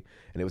Harry,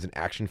 and it was an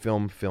action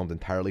film filmed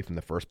entirely from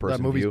the first person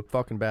view. That movie's view.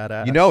 Fucking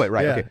badass. You know it,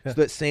 right? Yeah, okay. Yeah.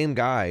 So that same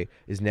guy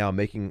is now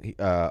making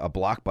a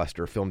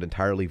blockbuster filmed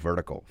entirely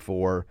vertical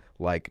for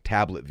like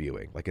tablet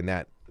viewing, like in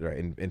that, right,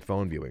 in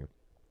phone viewing.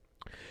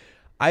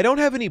 I don't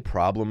have any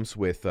problems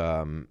with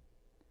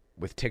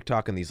with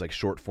TikTok and these like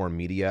short form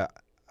media,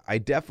 I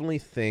definitely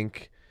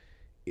think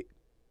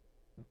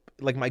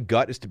like my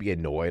gut is to be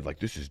annoyed, like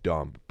this is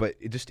dumb, but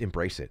just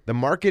embrace it. The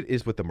market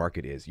is what the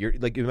market is. You're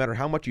like, no matter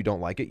how much you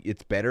don't like it,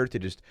 it's better to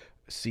just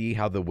see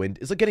how the wind.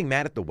 It's like getting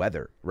mad at the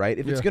weather, right?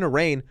 If it's gonna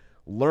rain,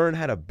 learn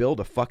how to build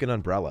a fucking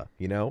umbrella.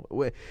 You know,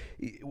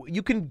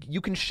 you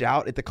can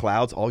shout at the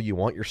clouds all you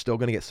want, you're still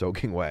gonna get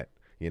soaking wet.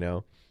 You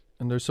know.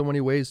 And there's so many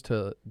ways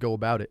to go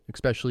about it,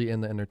 especially in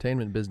the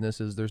entertainment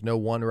business. Is there's no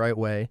one right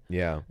way.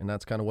 Yeah. And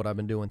that's kind of what I've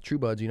been doing with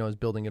TrueBuds, is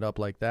building it up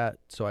like that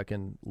so I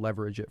can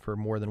leverage it for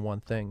more than one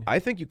thing. I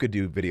think you could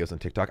do videos on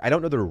TikTok. I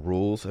don't know the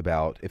rules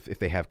about if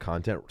they have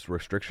content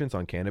restrictions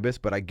on cannabis,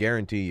 but I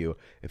guarantee you,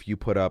 if you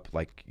put up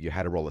like you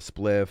had to roll a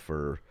spliff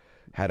or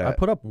I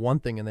put up one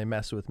thing and they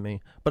messed with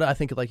me. But I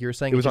think like you were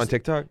saying, it was on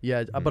TikTok?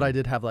 Yeah, but I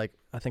did have I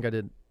think I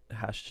did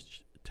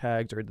hashtags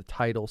or the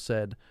title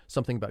said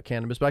something about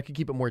cannabis, but I could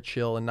keep it more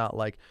chill and not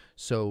like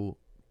so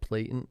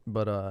blatant.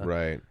 But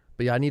right.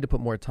 But yeah, I need to put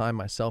more time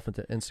myself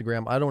into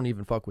Instagram. I don't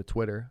even fuck with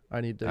Twitter.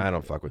 I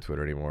don't fuck with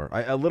Twitter anymore.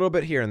 A little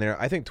bit here and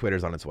there. I think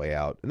Twitter's on its way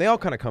out, and they all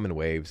kind of come in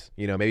waves.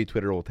 Maybe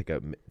Twitter will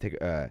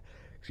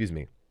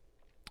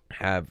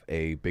have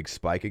a big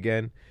spike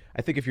again.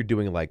 I think if you're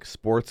doing like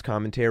sports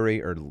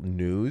commentary or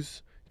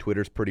news,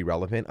 Twitter's pretty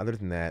relevant. Other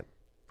than that,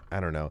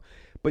 I don't know.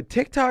 But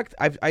TikTok,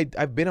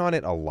 I've been on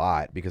it a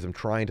lot because I'm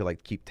trying to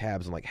like keep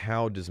tabs on like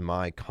how does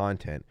my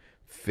content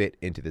fit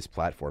into this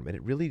platform, and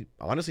it really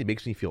honestly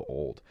makes me feel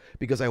old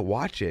because I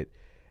watch it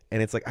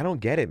and it's like I don't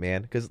get it,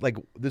 man. Because like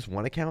this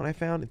one account I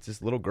found, it's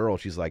this little girl.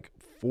 She's like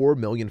 4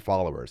 million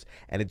followers,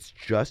 and it's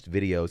just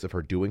videos of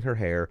her doing her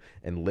hair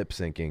and lip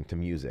syncing to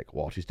music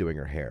while she's doing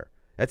her hair.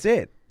 That's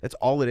it. That's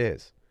all it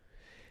is.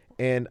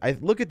 And I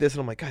look at this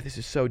and I'm like, God, this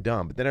is so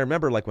dumb. But then I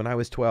remember like when I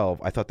was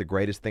 12, I thought the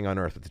greatest thing on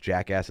earth was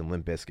Jackass and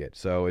Limp Bizkit.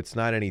 So it's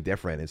not any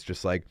different. It's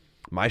just like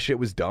my shit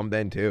was dumb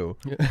then too.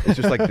 It's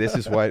just like this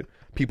is what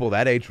people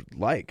that age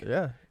like.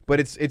 Yeah. But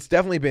it's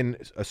definitely been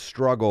a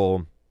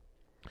struggle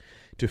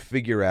to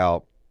figure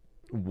out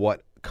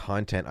what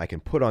content I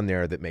can put on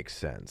there that makes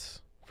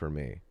sense for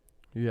me.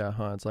 Yeah,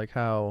 It's like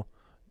how...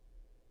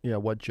 Yeah,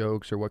 what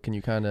jokes or what can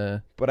you kind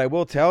of... But I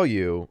will tell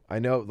you, I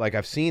know, like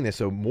I've seen this,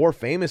 so more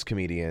famous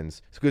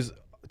comedians, because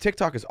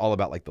TikTok is all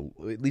about at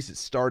least it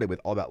started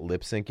with all about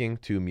lip syncing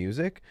to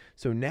music.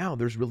 So now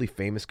there's really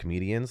famous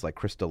comedians like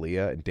Chris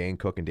D'Elia and Dane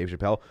Cook and Dave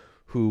Chappelle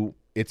who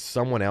it's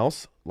someone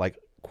else like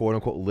quote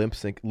unquote lip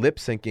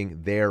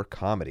syncing their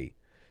comedy.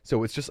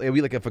 So it's just, it'd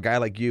be like if a guy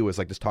like you is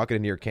like just talking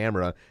into your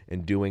camera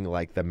and doing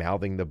like the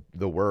mouthing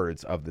the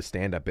words of the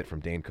stand-up bit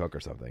from Dane Cook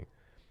or something.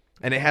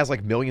 And it has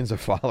like millions of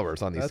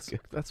followers on these.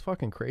 That's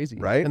fucking crazy,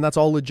 right? And that's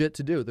all legit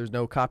to do. There's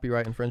no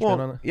copyright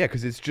infringement on it. Yeah,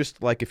 because it's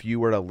just like if you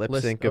were to lip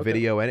sync a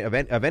video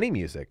of any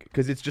music,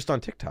 because it's just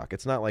on TikTok.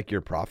 It's not like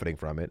you're profiting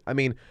from it. I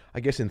mean, I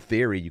guess in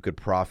theory you could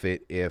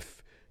profit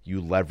if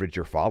you leverage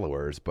your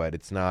followers, but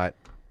it's not.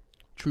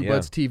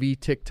 TrueBuds TV,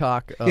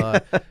 TikTok,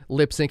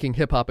 lip syncing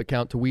hip hop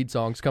account to weed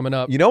songs coming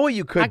up. You know what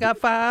you could? I got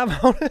 5.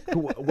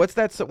 What's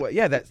that?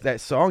 Yeah, that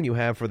song you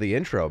have for the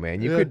intro,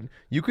 man.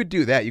 You could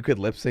do that. You could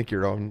lip sync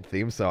your own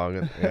theme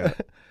song. Yeah.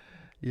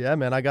 Yeah,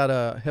 man. I got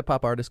a hip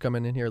hop artist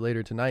coming in here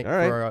later tonight for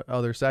our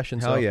other session.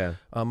 Hell so yeah.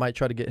 I might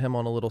try to get him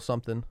on a little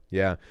something.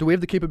 Yeah. Do we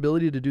have the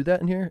capability to do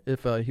that in here?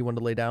 If he wanted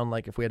to lay down,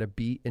 like if we had a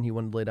beat and he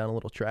wanted to lay down a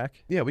little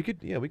track? Yeah, we could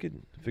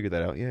figure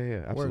that out.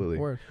 Yeah, absolutely.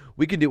 Word.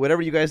 We can do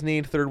whatever you guys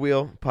need. Third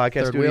Wheel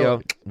Podcast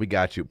Studio. We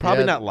got you.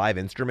 Probably not live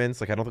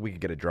instruments. Like I don't think we could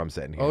get a drum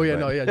set in here. Oh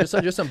yeah,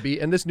 just some beat.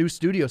 And this new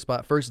studio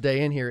spot, first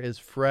day in here, is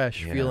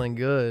fresh, feeling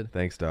good.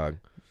 Thanks, dog.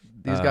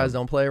 These guys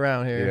don't play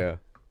around here. Yeah.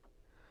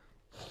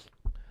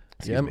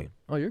 Excuse me.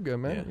 Oh, you're good,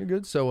 man. Yeah. You're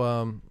good.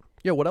 So,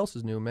 what else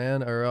is new,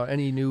 man? Or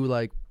any new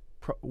like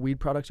weed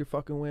products you're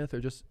fucking with,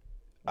 or just?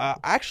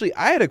 Actually,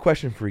 I had a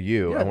question for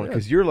you.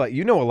 Because you're like,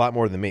 you know a lot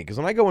more than me. Because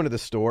when I go into the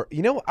store,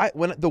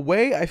 when the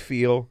way I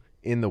feel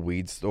in the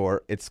weed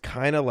store, it's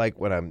kind of like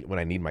when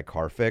I need my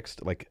car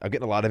fixed. Like I'm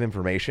getting a lot of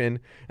information,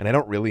 and I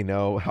don't really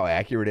know how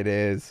accurate it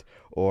is.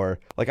 Or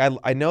like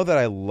I know that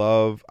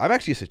I'm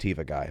actually a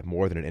sativa guy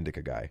more than an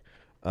indica guy.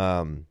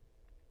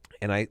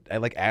 And I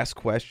like ask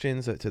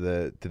questions to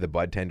the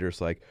bud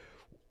tenders, like,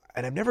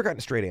 and I've never gotten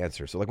a straight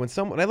answer. So like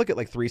when I look at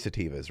like 3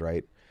 sativas,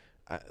 right?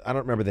 I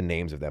don't remember the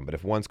names of them, but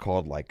if one's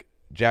called like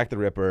Jack the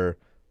Ripper,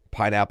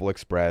 Pineapple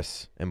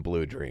Express, and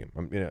Blue Dream,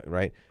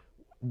 right?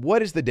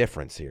 What is the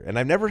difference here? And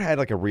I've never had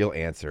like a real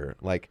answer.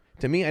 Like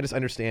to me, I just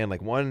understand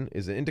like one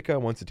is an indica,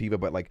 one's sativa,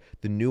 but like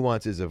the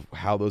nuances of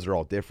how those are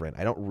all different,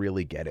 I don't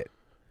really get it.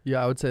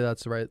 Yeah, I would say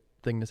that's the right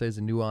thing to say is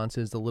the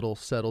nuances, the little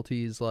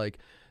subtleties, like.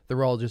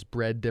 They're all just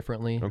bred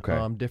differently.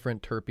 Okay.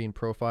 Different terpene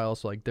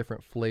profiles, so like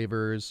different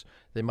flavors.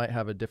 They might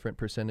have a different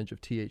percentage of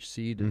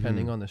THC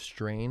depending on the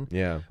strain.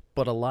 Yeah.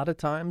 But a lot of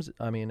times,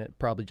 I mean, it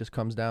probably just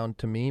comes down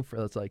to me for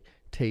that's like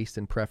taste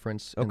and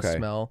preference and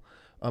smell.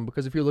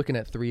 Because if you're looking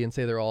at 3 and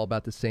say they're all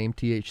about the same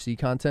THC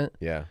content,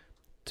 yeah,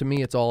 to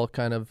me, it's all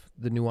kind of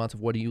the nuance of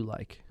what do you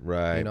like.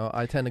 Right. You know,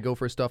 I tend to go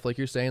for stuff like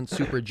you're saying,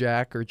 Super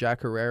Jack or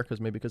Jack Herrera,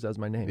 because that's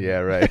my name. Yeah,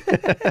 right.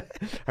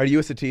 Are you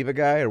a sativa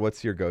guy, or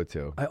what's your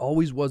go-to? I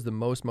always was the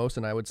most,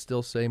 and I would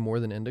still say more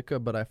than indica,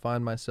 but I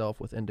find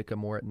myself with indica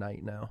more at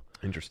night now.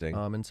 Interesting.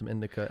 And some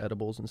indica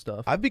edibles and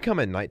stuff. I've become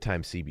a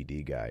nighttime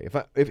CBD guy.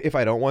 If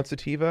I don't want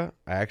sativa,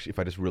 if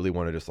I just really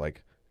want to just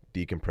like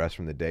decompress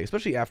from the day,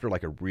 especially after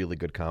like a really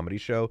good comedy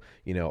show,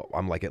 you know,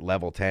 I'm like at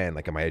level 10,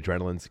 like my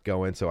adrenaline's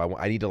going, so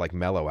I need to like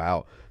mellow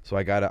out. So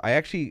I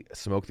actually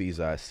smoke these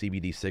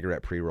CBD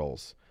cigarette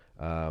pre-rolls.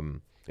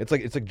 It's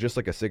like just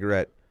like a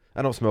cigarette.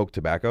 I don't smoke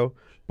tobacco,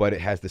 but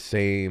it has the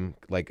same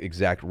like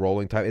exact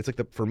rolling time. It's like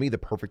for me the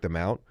perfect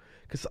amount,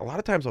 because a lot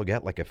of times I'll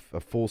get like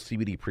a full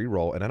CBD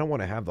pre-roll and I don't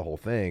want to have the whole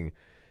thing,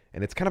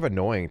 and it's kind of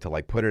annoying to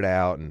like put it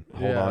out and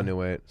hold on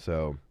to it.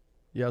 So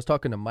yeah, I was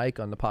talking to Mike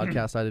on the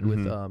podcast I did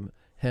with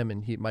him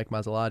and Mike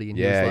Mazzalotti, and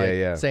he Yeah, was like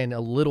yeah. saying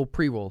a little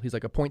pre-roll. He's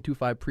like a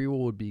 0.25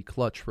 pre-roll would be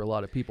clutch for a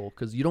lot of people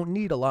because you don't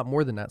need a lot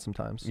more than that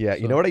sometimes. Yeah,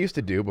 So- you know what I used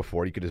to do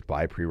before you could just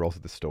buy pre-rolls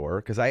at the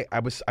store? Because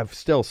I'm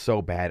still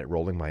so bad at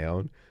rolling my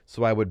own.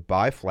 So I would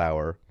buy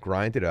flour,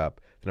 grind it up,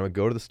 then I would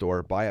go to the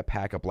store, buy a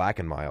pack of Black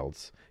and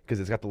Milds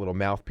because it's got the little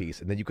mouthpiece,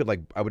 and then you could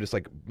I would just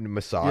like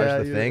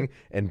massage the thing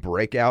and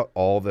break out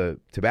all the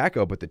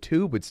tobacco, but the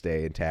tube would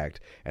stay intact,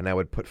 and I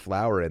would put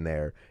flour in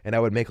there, and I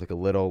would make like a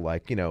little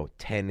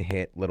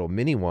 10-hit little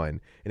mini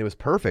one, and it was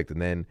perfect.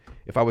 And then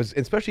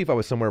especially if I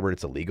was somewhere where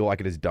it's illegal, I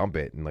could just dump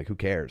it, and like who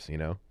cares, you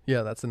know?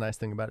 Yeah, that's the nice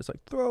thing about it. It's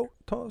like throw,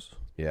 toss.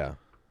 Yeah.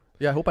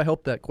 Yeah, I hope I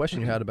helped that question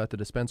you had about the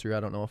dispensary. I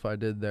don't know if I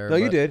did there. No,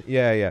 you did.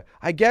 Yeah.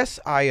 I guess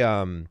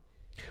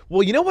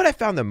well, you know what I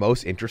found the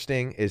most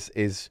interesting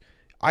is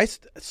I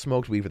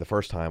smoked weed for the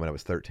first time when I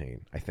was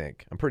 13, I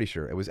think. I'm pretty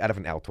sure. It was out of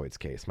an Altoids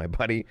case. My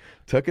buddy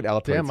took an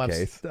Altoids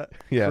case.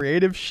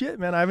 Creative shit,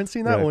 man. I haven't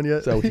seen that one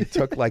yet. So he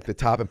took like the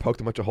top and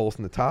poked a bunch of holes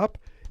in the top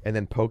and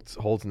then poked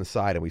holes in the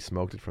side, and we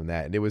smoked it from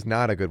that. And it was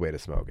not a good way to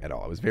smoke at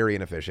all. It was very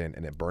inefficient,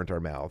 and it burnt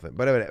our mouth.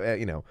 But,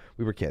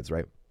 we were kids,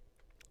 right?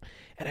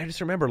 And I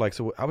just remember,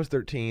 so I was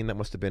 13. That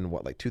must have been,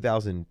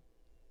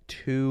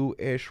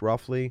 2002-ish,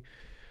 roughly.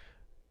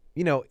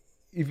 You know,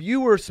 if you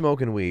were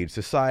smoking weed,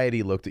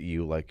 society looked at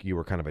you like you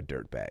were kind of a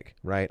dirtbag,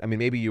 right? I mean,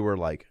 maybe you were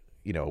a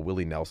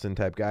Willie Nelson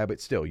type guy, but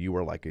still, you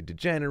were like a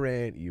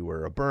degenerate. You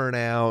were a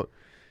burnout.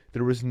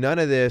 There was none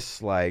of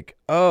this it's for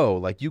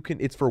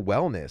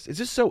wellness. It's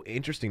just so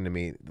interesting to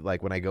me,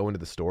 like when I go into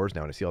the stores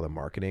now and I see all the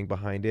marketing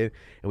behind it,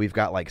 and we've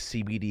got like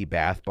CBD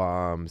bath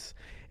bombs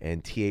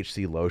and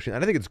THC lotion.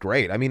 And I think it's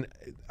great. I mean,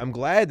 I'm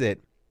glad that,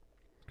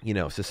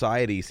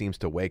 society seems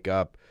to wake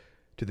up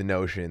to the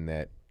notion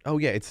that,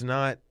 it's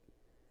not,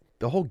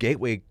 the whole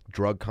gateway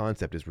drug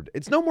concept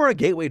it's no more a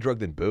gateway drug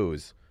than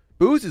booze.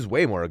 Booze is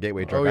way more a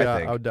gateway drug, I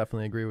think. I would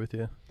definitely agree with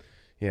you.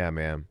 Yeah,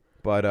 man.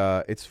 But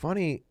it's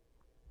funny.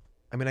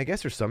 I mean, I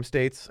guess there's some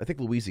states. I think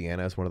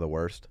Louisiana is one of the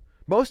worst.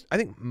 Almost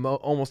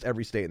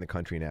every state in the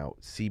country now,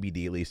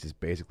 CBD at least, is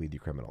basically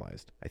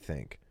decriminalized, I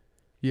think.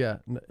 Yeah,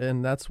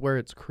 and that's where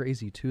it's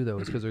crazy too, though,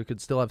 is because we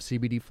could still have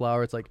CBD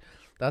flower. It's like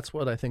that's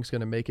what I think is going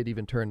to make it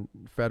even turn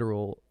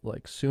federal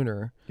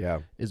sooner. Yeah,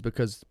 is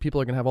because people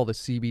are going to have all the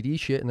CBD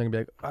shit, and they're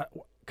going to be like,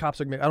 cops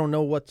are going to be like, I don't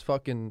know what's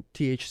fucking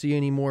THC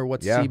anymore,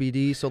 what's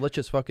CBD, so let's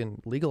just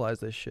fucking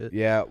legalize this shit.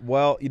 Yeah,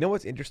 well, you know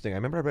what's interesting? I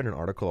remember I read an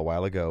article a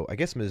while ago. I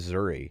guess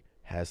Missouri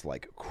has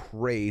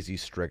crazy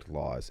strict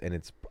laws,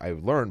 and I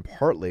learned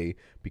partly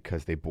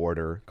because they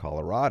border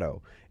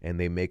Colorado, and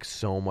they make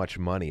so much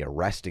money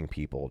arresting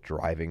people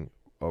driving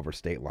over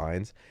state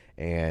lines.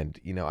 And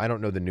I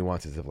don't know the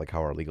nuances of how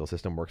our legal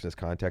system works in this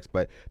context,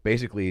 but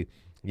basically,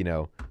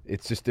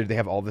 it's just they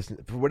have all this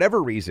for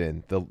whatever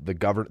reason.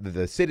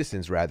 The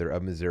citizens rather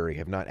of Missouri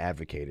have not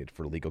advocated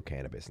for legal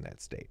cannabis in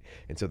that state,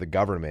 and so the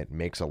government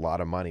makes a lot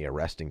of money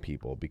arresting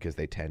people because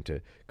they tend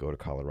to go to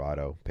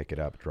Colorado, pick it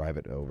up, drive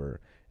it over.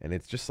 And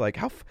it's just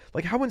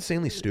how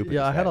insanely stupid.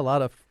 Yeah, is I had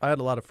that?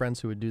 a lot of friends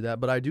who would do that,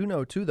 but I do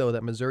know too though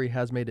that Missouri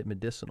has made it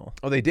medicinal.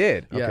 Oh, they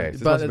did. Yeah, okay,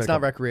 so but it's not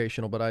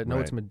recreational. But I know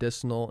Right. it's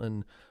medicinal,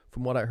 and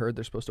from what I heard,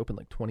 they're supposed to open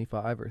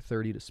 25 or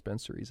 30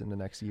 dispensaries in the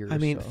next year. I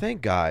mean, or so.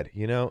 thank God.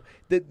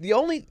 The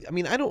only. I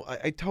mean,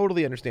 I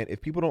totally understand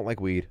if people don't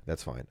like weed.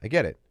 That's fine. I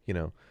get it.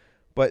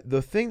 But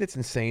the thing that's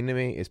insane to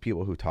me is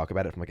people who talk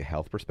about it from a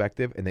health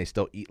perspective and they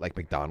still eat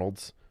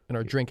McDonald's. And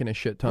are drinking a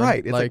shit ton.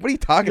 Right. It's what are you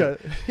talking about?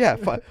 Yeah,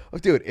 fine. Oh,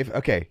 dude,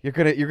 you're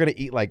gonna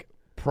eat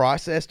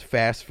processed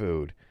fast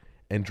food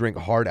and drink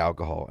hard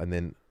alcohol and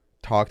then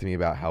talk to me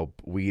about how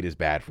weed is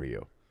bad for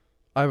you.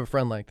 I have a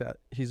friend like that.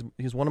 He's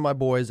one of my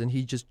boys, and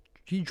he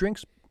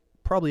drinks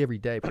probably every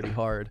day pretty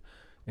hard,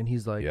 and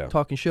he's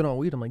talking shit on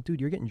weed. I'm like,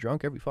 dude, you're getting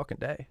drunk every fucking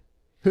day.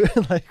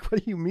 What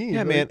do you mean?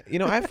 Yeah, man.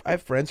 I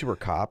have friends who are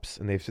cops,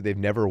 and they've said they've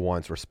never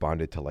once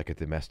responded to a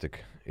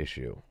domestic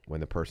issue when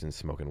the person's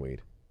smoking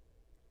weed.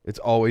 It's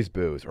always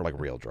booze or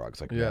real drugs,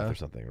 meth or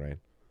something, right?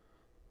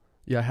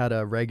 Yeah, I had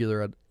a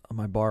regular at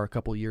my bar a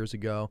couple years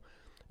ago,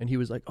 and he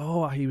was like,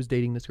 oh, he was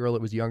dating this girl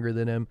that was younger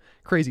than him.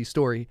 Crazy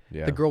story.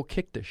 Yeah. The girl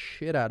kicked the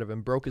shit out of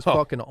him, broke his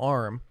fucking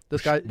arm.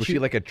 This guy was she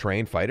like a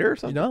trained fighter or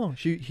something? No,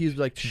 he's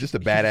like She's just a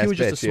badass He was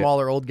just bitch, a yeah.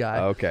 smaller old guy.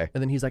 Oh, okay.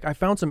 And then he's like, I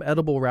found some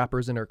edible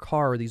wrappers in her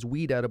car, these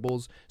weed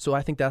edibles, so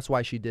I think that's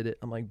why she did it.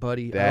 I'm like,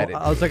 buddy,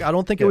 I was like, I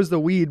don't think it was the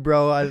weed,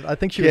 bro. I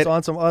think she was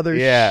on some other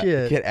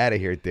shit. Get out of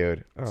here,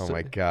 dude. Oh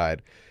my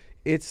god.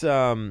 It's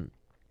so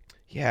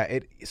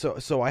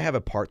I have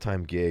a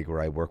part-time gig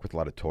where I work with a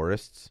lot of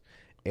tourists.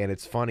 And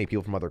it's funny,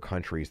 people from other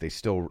countries, they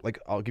still, like,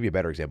 I'll give you a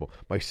better example.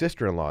 My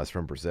sister-in-law is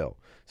from Brazil.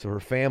 So her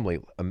family,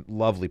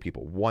 lovely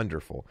people,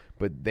 wonderful.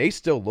 But they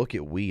still look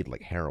at weed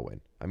like heroin.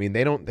 I mean,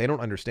 they don't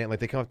understand. Like,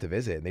 they come up to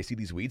visit and they see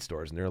these weed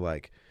stores and they're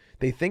like,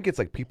 they think it's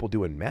like people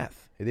doing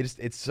meth.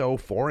 It's so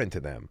foreign to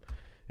them.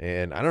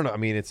 And I don't know. I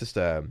mean, it's just,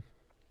 I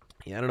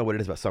don't know what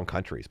it is about some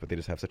countries, but they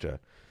just have such a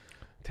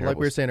terrible... Like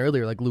we were saying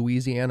earlier, like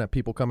Louisiana,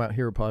 people come out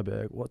here and probably be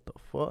like, what the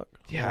fuck?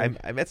 Yeah,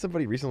 I met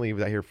somebody recently who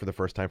was out here for the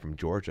first time from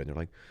Georgia, and they're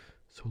like,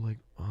 so, like,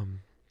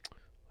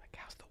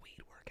 how's the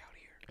weed work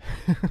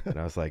out here? And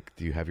I was like,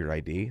 do you have your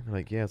ID? And they're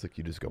like, yeah. It's like,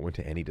 you just go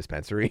into any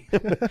dispensary.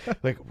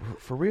 Like,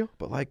 for real?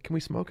 But, like, can we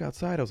smoke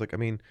outside? I was like, I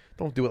mean,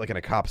 don't do it, like, in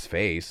a cop's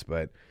face.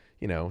 But,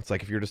 you know, it's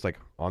like if you're just, like,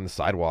 on the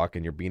sidewalk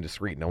and you're being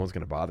discreet, no one's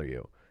going to bother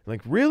you. I'm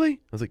like, really?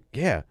 I was like,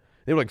 yeah.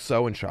 They were, like,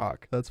 so in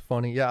shock. That's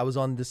funny. Yeah, I was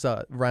on this,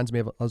 reminds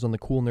me of, I was on the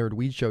Cool Nerd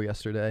Weed Show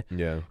yesterday.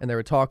 Yeah. And they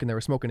were talking, they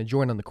were smoking a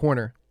joint on the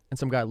corner. And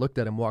some guy looked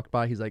at him, walked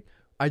by. He's like,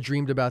 I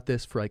dreamed about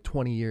this for, like,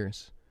 20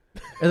 years.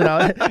 And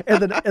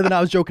then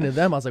I was joking to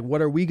them. I was like, "What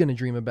are we going to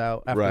dream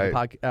about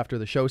after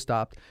the show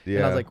stopped?" Yeah.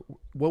 And I was like,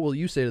 "What will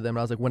you say to them?" And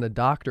I was like, "When a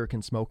doctor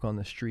can smoke on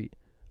the street,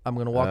 I'm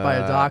going to walk by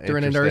a doctor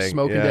and a nurse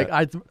smoking. Yeah.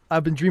 Like,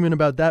 I've been dreaming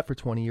about that for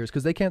 20 years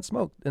because they can't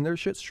smoke and their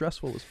shit's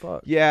stressful as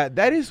fuck." Yeah,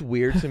 that is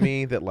weird to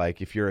me. That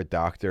like if you're a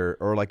doctor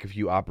or like if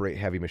you operate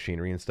heavy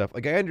machinery and stuff.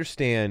 Like I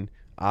understand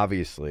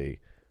obviously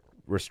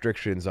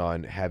restrictions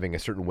on having a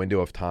certain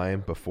window of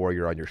time before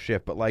you're on your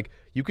shift, but like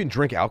you can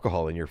drink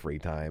alcohol in your free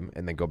time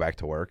and then go back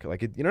to work.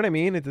 Like you know what I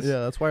mean? Yeah,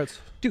 that's why it's.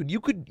 Dude, you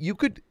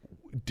could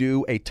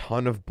do a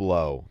ton of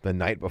blow the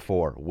night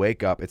before,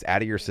 wake up, it's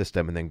out of your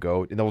system, and then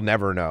go, and they'll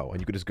never know, and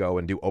you could just go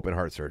and do open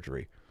heart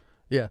surgery.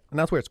 Yeah, and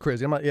that's where it's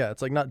crazy.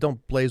 It's like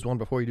don't blaze one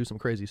before you do some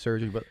crazy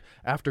surgery, but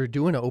after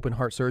doing an open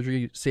heart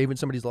surgery, saving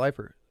somebody's life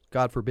or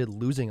God forbid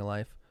losing a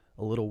life,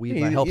 a little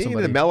weed might help somebody. You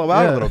need to mellow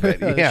out a little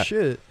bit. Yeah,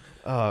 shit.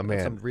 Oh man,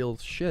 that's some real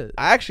shit.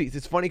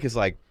 It's funny because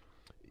like,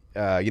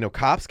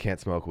 cops can't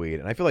smoke weed,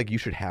 and I feel like you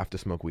should have to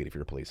smoke weed if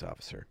you're a police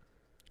officer.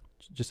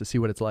 Just to see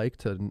what it's like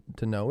to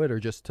know it, or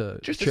just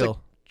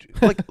chill.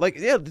 Like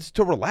yeah, just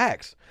to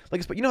relax.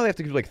 Like, but you know they have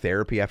to do like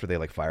therapy after they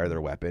like fire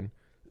their weapon.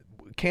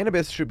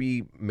 Cannabis should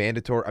be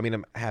mandatory. I mean,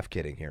 I'm half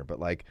kidding here,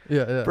 but like,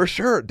 yeah, for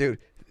sure, dude.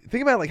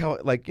 Think about like how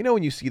like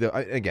when you see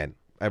again,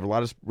 I have a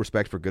lot of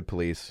respect for good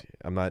police.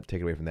 I'm not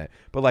taking away from that,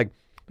 but like.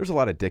 There's a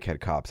lot of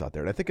dickhead cops out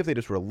there. And I think if they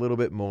just were a little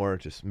bit more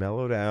just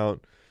mellowed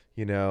out,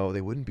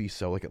 they wouldn't be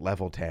so like at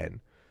level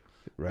 10,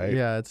 right?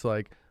 Yeah, it's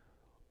like,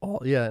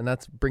 and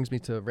that brings me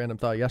to a random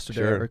thought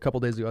yesterday or a couple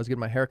days ago. I was getting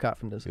my haircut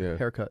from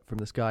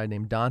this guy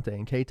named Dante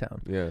in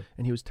K-Town. Yeah.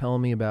 And he was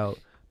telling me about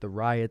the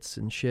riots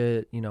and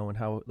shit, and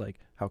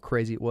how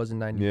crazy it was in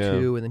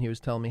 92. And then he was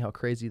telling me how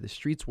crazy the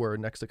streets were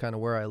next to kind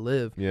of where I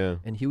live. Yeah.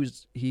 And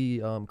he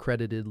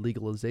credited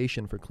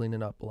legalization for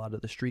cleaning up a lot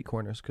of the street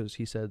corners because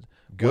he said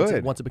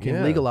once it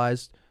became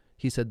legalized,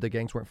 he said the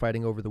gangs weren't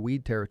fighting over the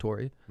weed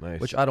territory.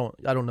 Nice. Which I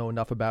don't know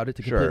enough about it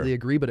to completely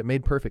agree, but it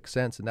made perfect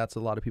sense, and that's a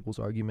lot of people's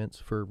arguments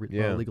for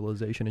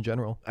legalization in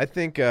general. I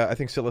think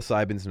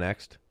psilocybin's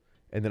next,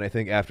 and then I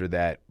think after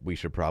that we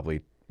should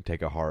probably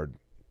take a hard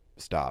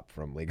stop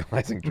from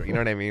legalizing drugs. You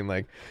know what I mean?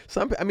 Like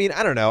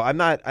I don't know. I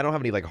don't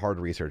have any like hard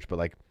research, but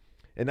like,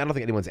 and I don't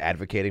think anyone's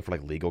advocating for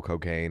like legal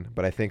cocaine,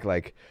 but I think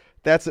like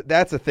that's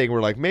a thing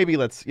where like maybe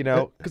let's,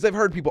 because I've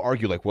heard people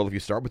argue like, well, if you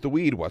start with the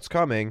weed, what's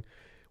coming?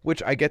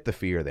 Which I get the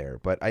fear there,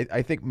 but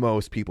I think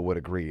most people would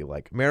agree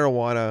like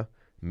marijuana,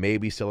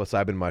 maybe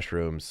psilocybin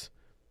mushrooms,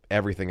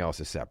 everything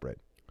else is separate,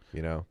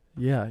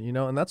 Yeah,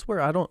 and that's where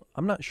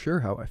I'm not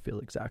sure how I feel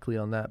exactly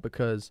on that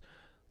because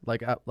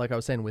like I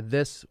was saying with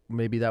this,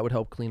 maybe that would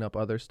help clean up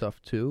other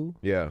stuff too.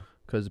 Yeah.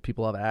 Because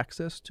people have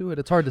access to it.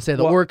 It's hard to say.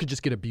 Or it could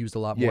just get abused a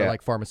lot more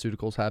like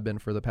pharmaceuticals have been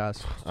for the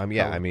past.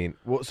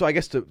 So I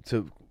guess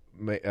to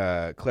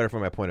clarify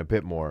my point a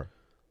bit more,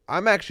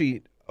 I'm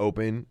actually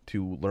open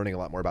to learning a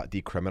lot more about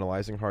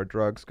decriminalizing hard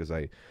drugs because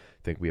I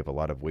think we have a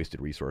lot of wasted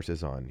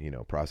resources on,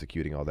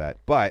 prosecuting all that.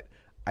 But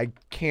I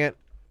can't.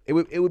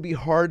 It would be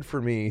hard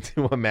for me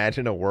to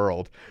imagine a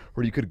world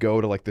where you could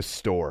go to like the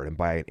store and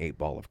buy an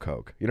 8-ball of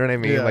Coke. You know what I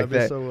mean? Yeah, like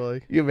that. So,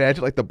 like... You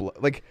imagine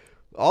like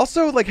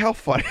also like how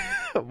funny.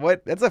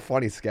 That's a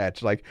funny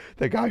sketch. Like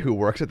the guy who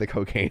works at the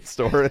cocaine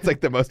store. It's like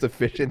the most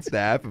efficient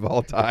staff of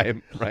all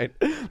time, right?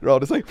 They're all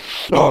just like,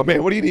 oh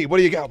man, what do you need? What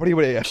do you got? What do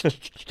you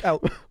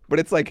got? But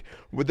it's like,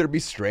 would there be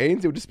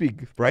strains? It would just be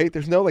right.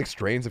 There's no like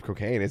strains of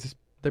cocaine. It's just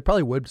they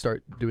probably would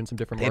start doing some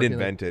different. They'd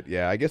invent it.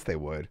 Yeah, I guess they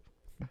would.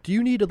 Do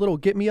you need a little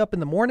get me up in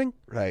the morning?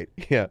 Right.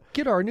 Yeah.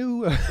 Get our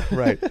new.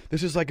 Right.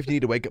 This is like if you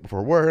need to wake up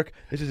before work.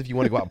 This is if you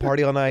want to go out and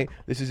party all night.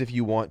 This is if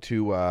you want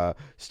to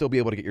still be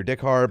able to get your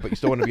dick hard, but you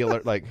still want to be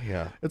alert. Like,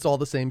 yeah. It's all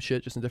the same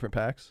shit, just in different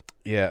packs.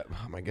 Yeah.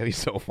 Oh my God, he's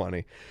so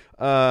funny.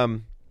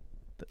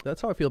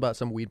 That's how I feel about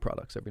some weed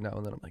products every now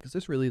and then. I'm like, is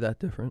this really that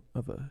different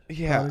of a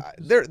Yeah,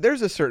 product?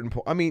 there's a certain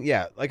point. I mean,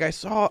 yeah, like I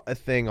saw a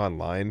thing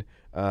online.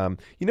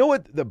 You know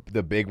what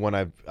the big one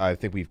I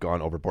think we've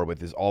gone overboard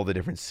with is all the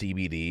different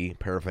CBD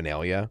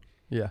paraphernalia.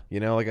 Yeah.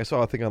 You know, like I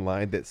saw a thing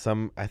online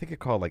that I think it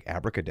called like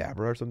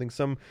Abracadabra or something.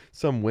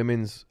 Some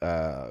women's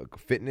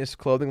fitness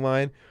clothing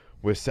line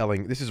was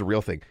selling. This is a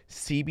real thing.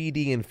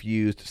 CBD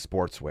infused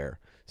sportswear.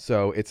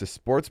 So it's a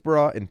sports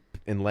bra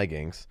and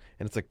leggings,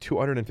 and it's like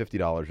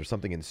 $250 or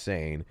something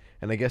insane.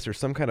 And I guess there's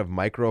some kind of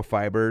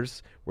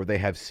microfibers where they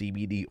have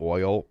CBD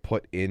oil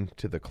put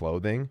into the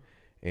clothing,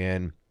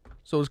 and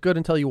So it's good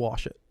until you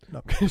wash it.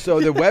 No. so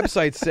the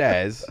website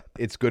says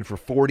it's good for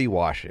 40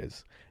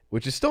 washes,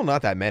 which is still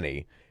not that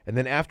many. And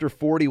then after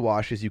 40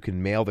 washes, you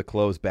can mail the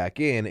clothes back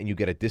in, and you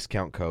get a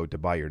discount code to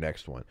buy your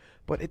next one.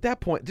 But at that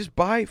point, just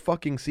buy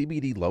fucking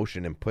CBD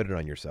lotion and put it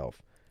on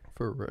yourself.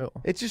 For real.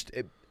 It's just,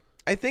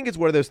 I think it's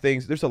one of those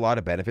things. There's a lot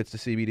of benefits to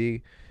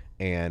CBD,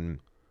 and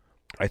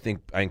I think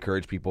I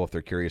encourage people, if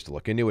they're curious, to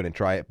look into it and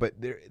try it. But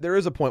there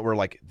is a point where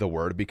like the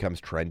word becomes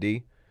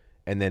trendy,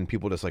 and then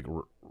people just like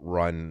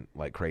run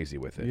like crazy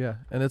with it. Yeah,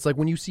 and it's like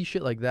when you see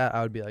shit like that,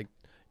 I would be like,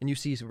 and you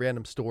see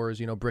random stores,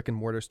 you know, brick and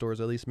mortar stores.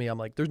 At least me, I'm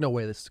like, there's no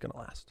way this is gonna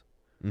last.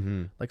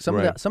 Mm-hmm. Like some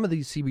Right. of some of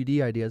these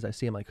CBD ideas I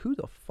see, I'm like, who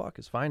the fuck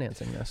is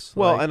financing this?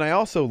 Well, Like, and I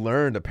also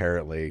learned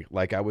apparently,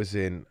 like I was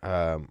in,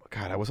 God,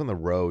 I was on the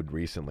road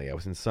recently. I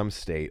was in some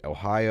state,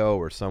 Ohio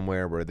or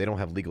somewhere where they don't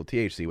have legal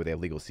THC, where they have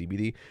legal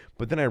CBD.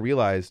 But then I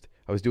realized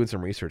I was doing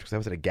some research because I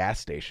was at a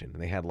gas station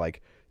and they had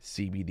like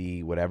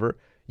CBD, whatever.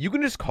 You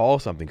can just call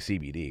something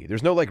CBD.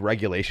 There's no like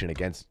regulation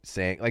against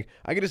saying, like,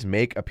 I could just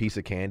make a piece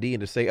of candy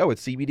and just say, oh,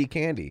 it's CBD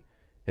candy.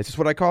 It's just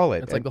what I call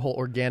it. it's like the whole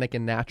organic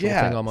and natural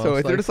yeah, thing almost.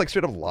 so they're just like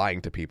straight up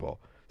lying to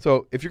people.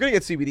 So if you're gonna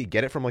get CBD,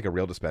 get it from like a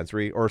real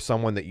dispensary or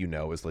someone that you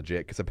know is legit.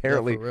 Because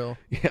apparently, for real.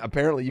 yeah,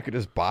 apparently you could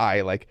just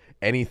buy like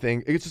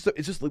anything. It's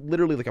just like,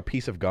 literally like a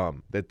piece of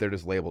gum that they're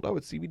just labeled. Oh,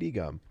 it's CBD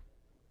gum.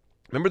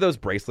 Remember those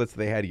bracelets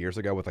they had years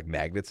ago with like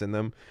magnets in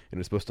them, and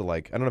it's supposed to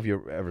like, I don't know if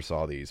you ever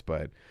saw these,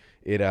 but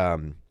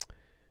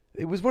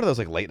it was one of those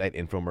like late night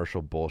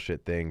infomercial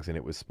bullshit things, and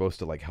it was supposed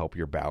to like help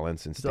your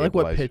balance and Is that like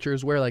stabilize. what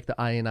pitchers wear, like the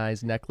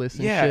ionized necklace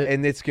and Yeah, shit?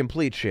 and it's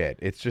complete shit.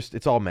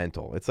 It's all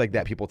mental. It's like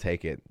that people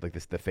take it like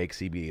the fake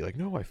CBD. Like,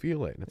 no, I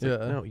feel it. And it's like,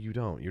 Yeah. no, you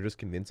don't. You're just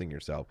convincing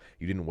yourself.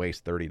 You didn't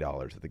waste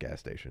 $30 at the gas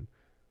station.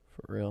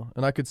 For real.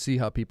 And I could see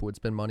how people would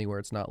spend money where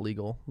it's not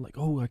legal. Like,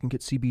 oh, I can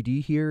get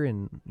CBD here,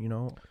 and you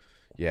know.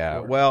 Yeah.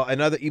 Or- Well,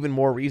 another even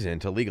more reason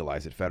to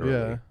legalize it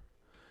federally, Yeah.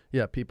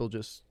 Yeah, people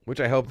just,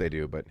 which I hope they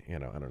do. But I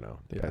don't know.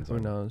 Depends who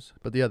on. knows.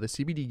 But yeah, the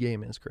CBD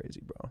game is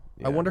crazy, bro.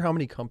 Yeah. I wonder how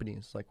many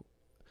companies, like,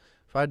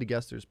 if I had to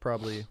guess, there's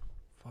probably,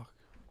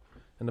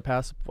 in the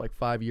past, like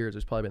 5 years,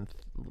 there's probably been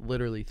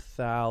literally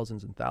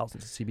thousands and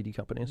thousands of CBD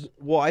companies.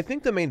 Well, I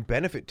think the main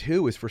benefit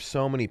too is for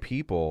so many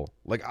people.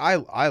 Like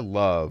I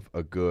love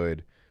a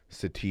good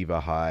sativa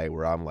high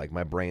where I'm like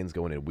my brain's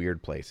going in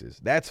weird places.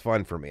 That's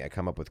fun for me. I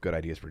come up with good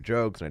ideas for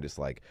jokes, and I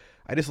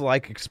just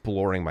like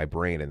exploring my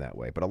brain in that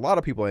way. But a lot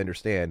of people, I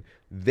understand,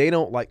 they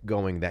don't like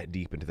going that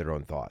deep into their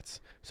own thoughts.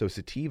 So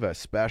sativa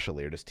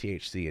especially, or just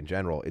THC in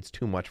general, it's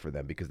too much for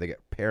them because they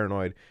get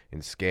paranoid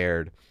and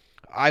scared.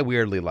 I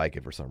weirdly like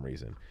it for some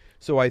reason.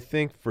 So I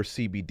think for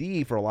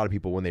CBD, for a lot of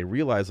people, when they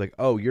realize like,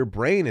 oh, your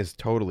brain is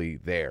totally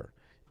there,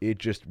 it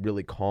just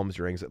really calms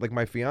your anxiety. Like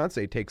my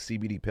fiance takes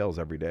CBD pills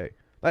every day.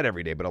 Not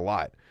every day, but a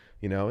lot,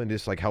 and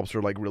just like helps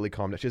her like really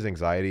calm down. She has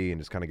anxiety and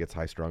just kind of gets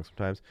high strung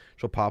sometimes.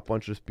 She'll pop one,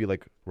 just be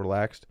like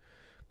relaxed,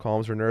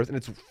 calms her nerves, and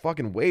it's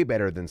fucking way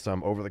better than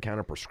some over the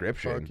counter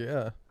prescription. Fuck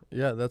yeah.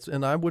 Yeah,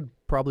 and I would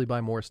probably buy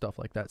more stuff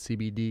like that,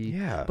 CBD.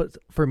 Yeah. But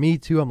for me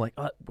too, I'm like,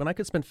 when I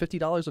could spend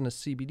 $50 on a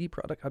CBD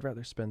product, I'd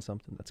rather spend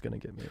something that's gonna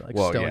get me like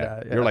Well, stoned yeah.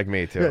 out. You're like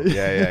me too.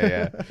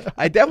 Yeah.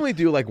 I definitely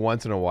do like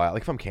once in a while,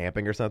 like if I'm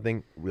camping or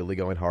something, really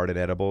going hard at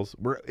edibles.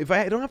 If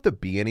I don't have to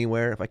be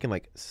anywhere, if I can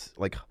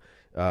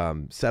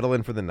settle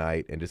in for the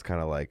night and just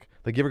kind of like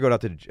you ever go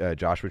out to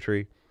Joshua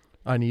Tree?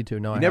 I need to.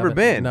 No, You I never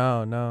haven't. been?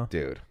 No.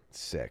 Dude, it's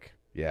sick.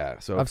 Yeah.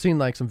 So I've seen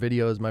like some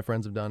videos my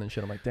friends have done and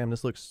shit. I'm like, damn,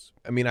 this looks.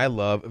 I mean, I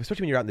love,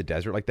 especially when you're out in the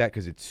desert like that,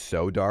 because it's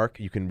so dark,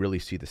 you can really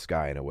see the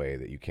sky in a way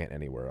that you can't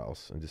anywhere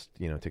else. And just,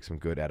 take some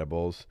good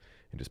edibles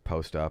and just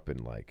post up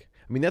and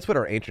that's what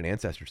our ancient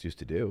ancestors used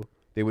to do.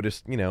 They would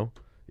just,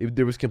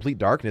 there was complete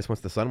darkness once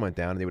the sun went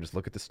down, and they would just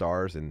look at the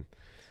stars and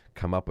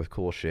come up with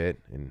cool shit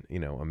and,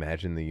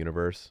 imagine the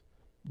universe.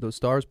 Those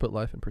stars put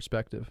life in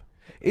perspective.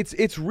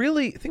 It's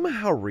really, think about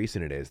how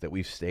recent it is that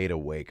we've stayed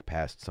awake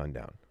past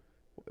sundown.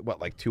 What,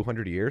 like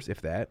 200 years,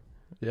 if that?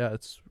 Yeah,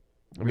 it's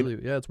really,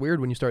 it's weird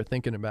when you start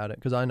thinking about it,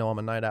 because I know I'm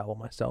a night owl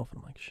myself, and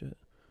I'm like, shit.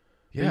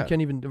 Yeah. You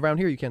can't even, around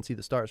here, you can't see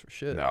the stars for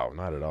shit. No,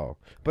 not at all.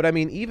 But I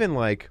mean, even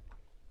like,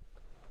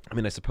 I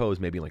mean, I suppose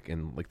maybe like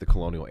in like the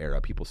colonial era,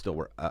 people still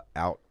were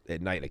out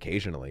at night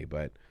occasionally,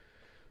 but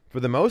for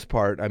the most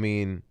part, I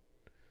mean,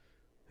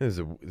 this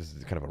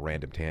is kind of a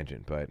random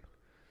tangent, but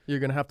You're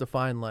gonna have to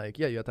find like,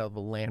 you have to have a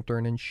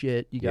lantern and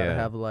shit. You gotta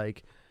have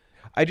like.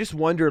 I just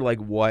wonder like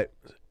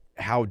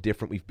how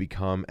different we've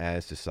become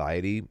as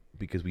society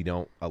because we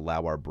don't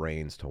allow our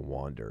brains to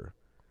wander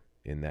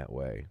in that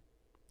way,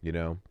 you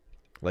know,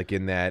 like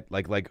in that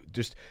like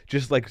just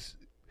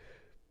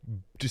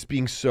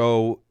being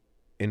so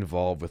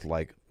involved with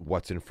like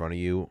what's in front of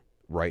you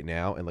right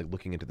now and like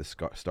looking into the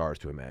stars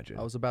to imagine.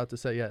 I was about to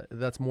say,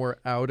 that's more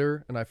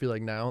outer, and I feel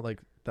like now like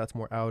that's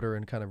more outer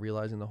and kind of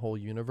realizing the whole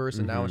universe,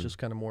 and now it's just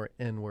kind of more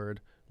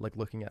inward, like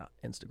looking at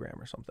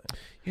Instagram or something.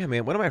 Yeah,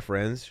 man. One of my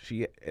friends,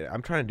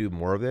 I'm trying to do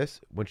more of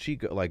this. When she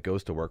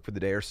goes to work for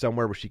the day or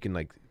somewhere where she can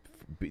like,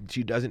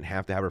 she doesn't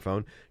have to have her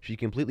phone. She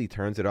completely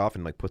turns it off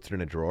and like puts it in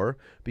a drawer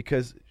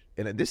because,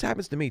 and this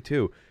happens to me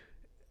too.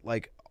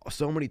 Like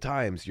so many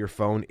times, your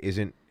phone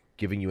isn't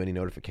giving you any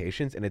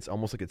notifications, and it's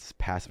almost like it's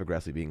passive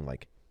aggressive being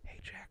like, "Hey,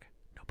 Jack,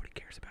 nobody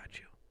cares about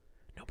you.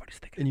 Nobody's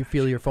thinking." And you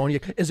feel your phone.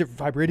 Is it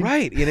vibrating?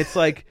 Right, and it's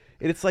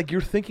like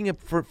you're thinking it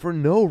for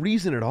no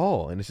reason at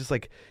all, and it's just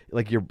like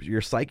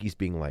your psyche's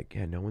being like,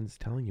 "Yeah, no one's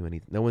telling you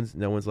anything. No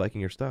one's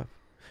liking your stuff.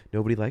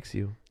 Nobody likes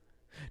you.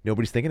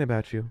 Nobody's thinking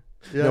about you.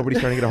 Yeah. Nobody's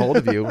trying to get a hold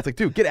of you." It's like,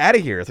 dude, get out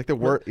of here. It's like the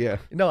word. Yeah.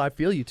 No, I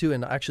feel you too,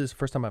 and actually, it's the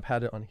first time I've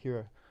had it on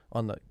here.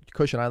 On the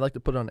cushion, I like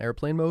to put it on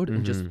airplane mode,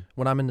 and just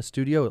when I'm in the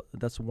studio,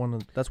 that's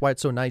why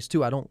it's so nice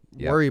too. I don't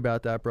worry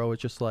about that, bro.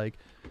 It's just like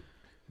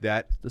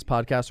this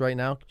podcast right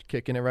now,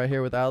 kicking it right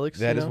here with Alex.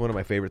 That is one of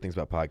my favorite things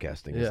about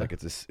podcasting. It's like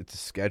it's a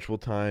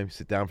scheduled time.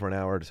 Sit down for an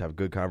hour, just have a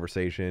good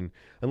conversation.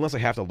 Unless I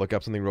have to look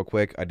up something real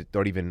quick, I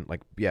don't even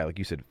like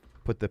you said,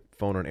 put the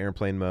phone on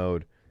airplane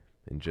mode,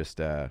 and just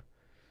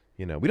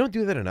we don't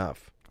do that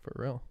enough. For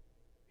real,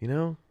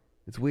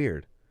 it's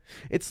weird.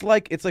 It's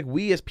like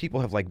we as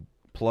people have like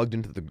plugged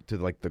into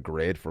the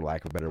grid, for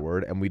lack of a better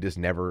word, and we just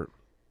never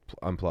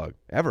unplug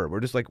ever. We're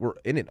just like we're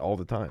in it all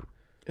the time.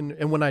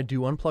 And when I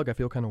do unplug, I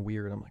feel kind of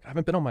weird. I'm like, I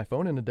haven't been on my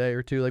phone in a day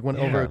or two. Like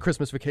over a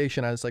Christmas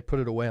vacation, I just like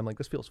put it away. I'm like,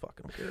 this feels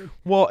fucking weird.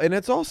 Well, and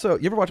it's also,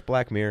 you ever watch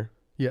Black Mirror?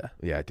 Yeah,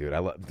 dude.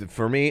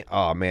 For me,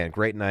 oh man,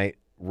 great night.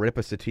 Rip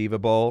a sativa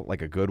bowl,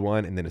 like a good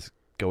one, and then just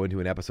go into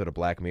an episode of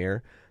Black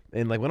Mirror.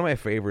 And like one of my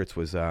favorites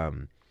was I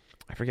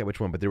forget which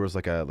one, but there was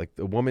like a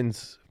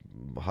woman's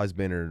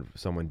husband or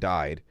someone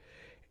died.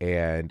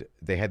 And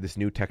they had this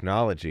new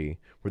technology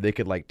where they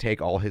could like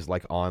take all his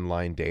like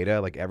online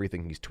data, like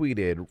everything he's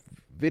tweeted,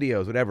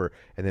 videos, whatever,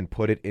 and then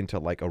put it into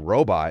like a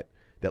robot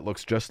that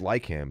looks just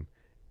like him,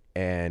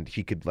 and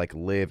he could like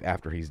live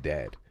after he's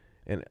dead.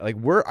 And like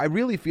I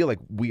really feel like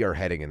we are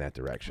heading in that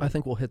direction. I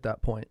think we'll hit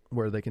that point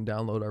where they can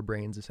download our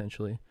brains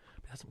essentially.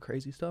 That's some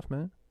crazy stuff,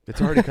 man.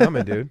 It's already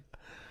coming, dude.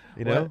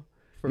 You know?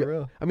 What? For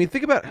real. I mean,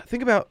 think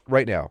about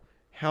right now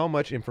how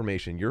much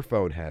information your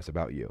phone has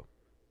about you.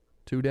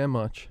 Too damn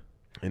much.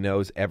 It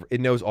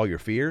knows all your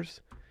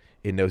fears.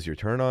 It knows your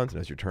turn-ons. It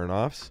knows your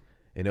turn-offs.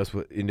 It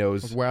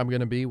knows where I'm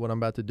gonna be, what I'm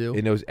about to do.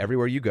 It knows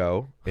everywhere you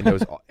go. It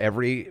knows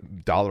every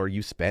dollar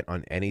you spent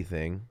on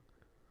anything.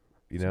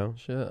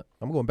 Shit,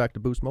 I'm going back to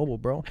Boost Mobile,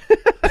 bro.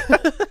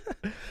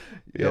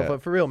 Yo,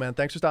 but for real, man,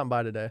 thanks for stopping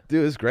by today.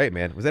 Dude, it was great,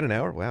 man. Was that an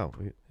hour? Wow.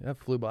 Yeah, it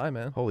flew by,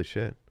 man. Holy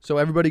shit. So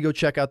everybody go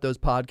check out those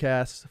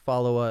podcasts.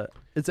 Follow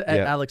it's at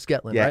Alex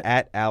Gettlin, right? Yeah,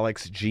 at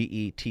Alex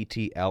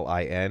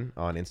Gettlin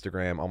on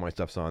Instagram. All my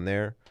stuff's on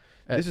there.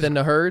 At Thin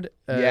the Herd.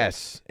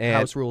 Yes. And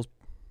House Rules.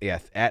 Yeah,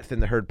 at Thin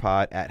the Herd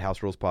Pod, at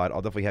House Rules Pod.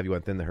 I'll definitely have you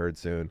on Thin the Herd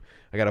soon.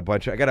 I got a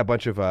bunch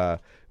of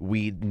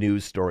weed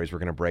news stories we're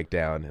gonna break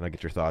down, and I'll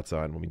get your thoughts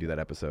on when we do that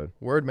episode.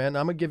 Word, man.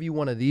 I'm gonna give you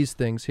one of these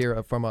things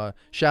here from a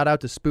shout out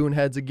to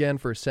Spoonheads again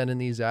for sending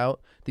these out.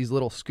 These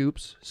little scoop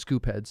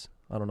heads.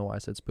 I don't know why I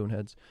said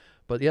spoonheads.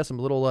 But yeah, some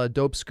little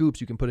dope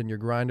scoops you can put in your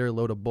grinder,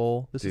 load a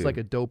bowl. This is like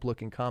a dope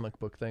looking comic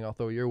book thing. I'll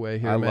throw your way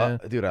here,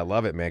 man. Dude, I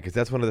love it, man, because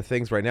that's one of the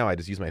things right now. I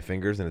just use my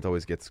fingers, and it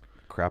always gets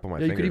crap on my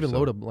fingers. You could even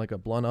load a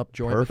blunt up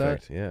joint with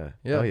that. Yeah.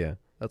 Oh, yeah.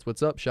 That's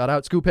what's up. Shout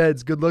out Scoop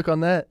Heads. Good luck on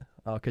that.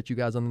 I'll catch you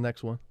guys on the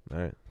next one. All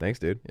right. Thanks,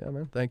 dude. Yeah,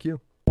 man. Thank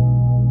you.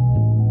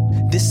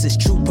 This is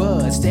True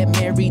Buds, that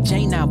Mary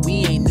Jane, now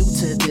we ain't new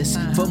to this.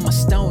 For my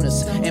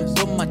stoners and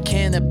for my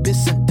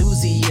cannabis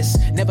enthusiasts,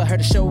 never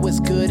heard a show as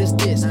good as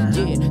this.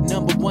 Yeah,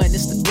 number one,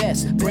 it's the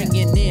best.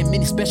 Bringing in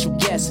many special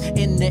guests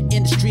in the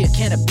industry of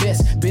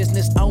cannabis.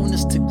 Business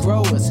owners to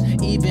growers,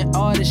 even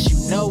artists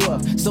you know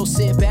of. So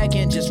sit back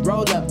and just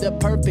roll up the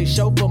perfect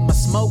show for my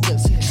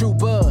smokers. True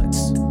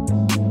Buds.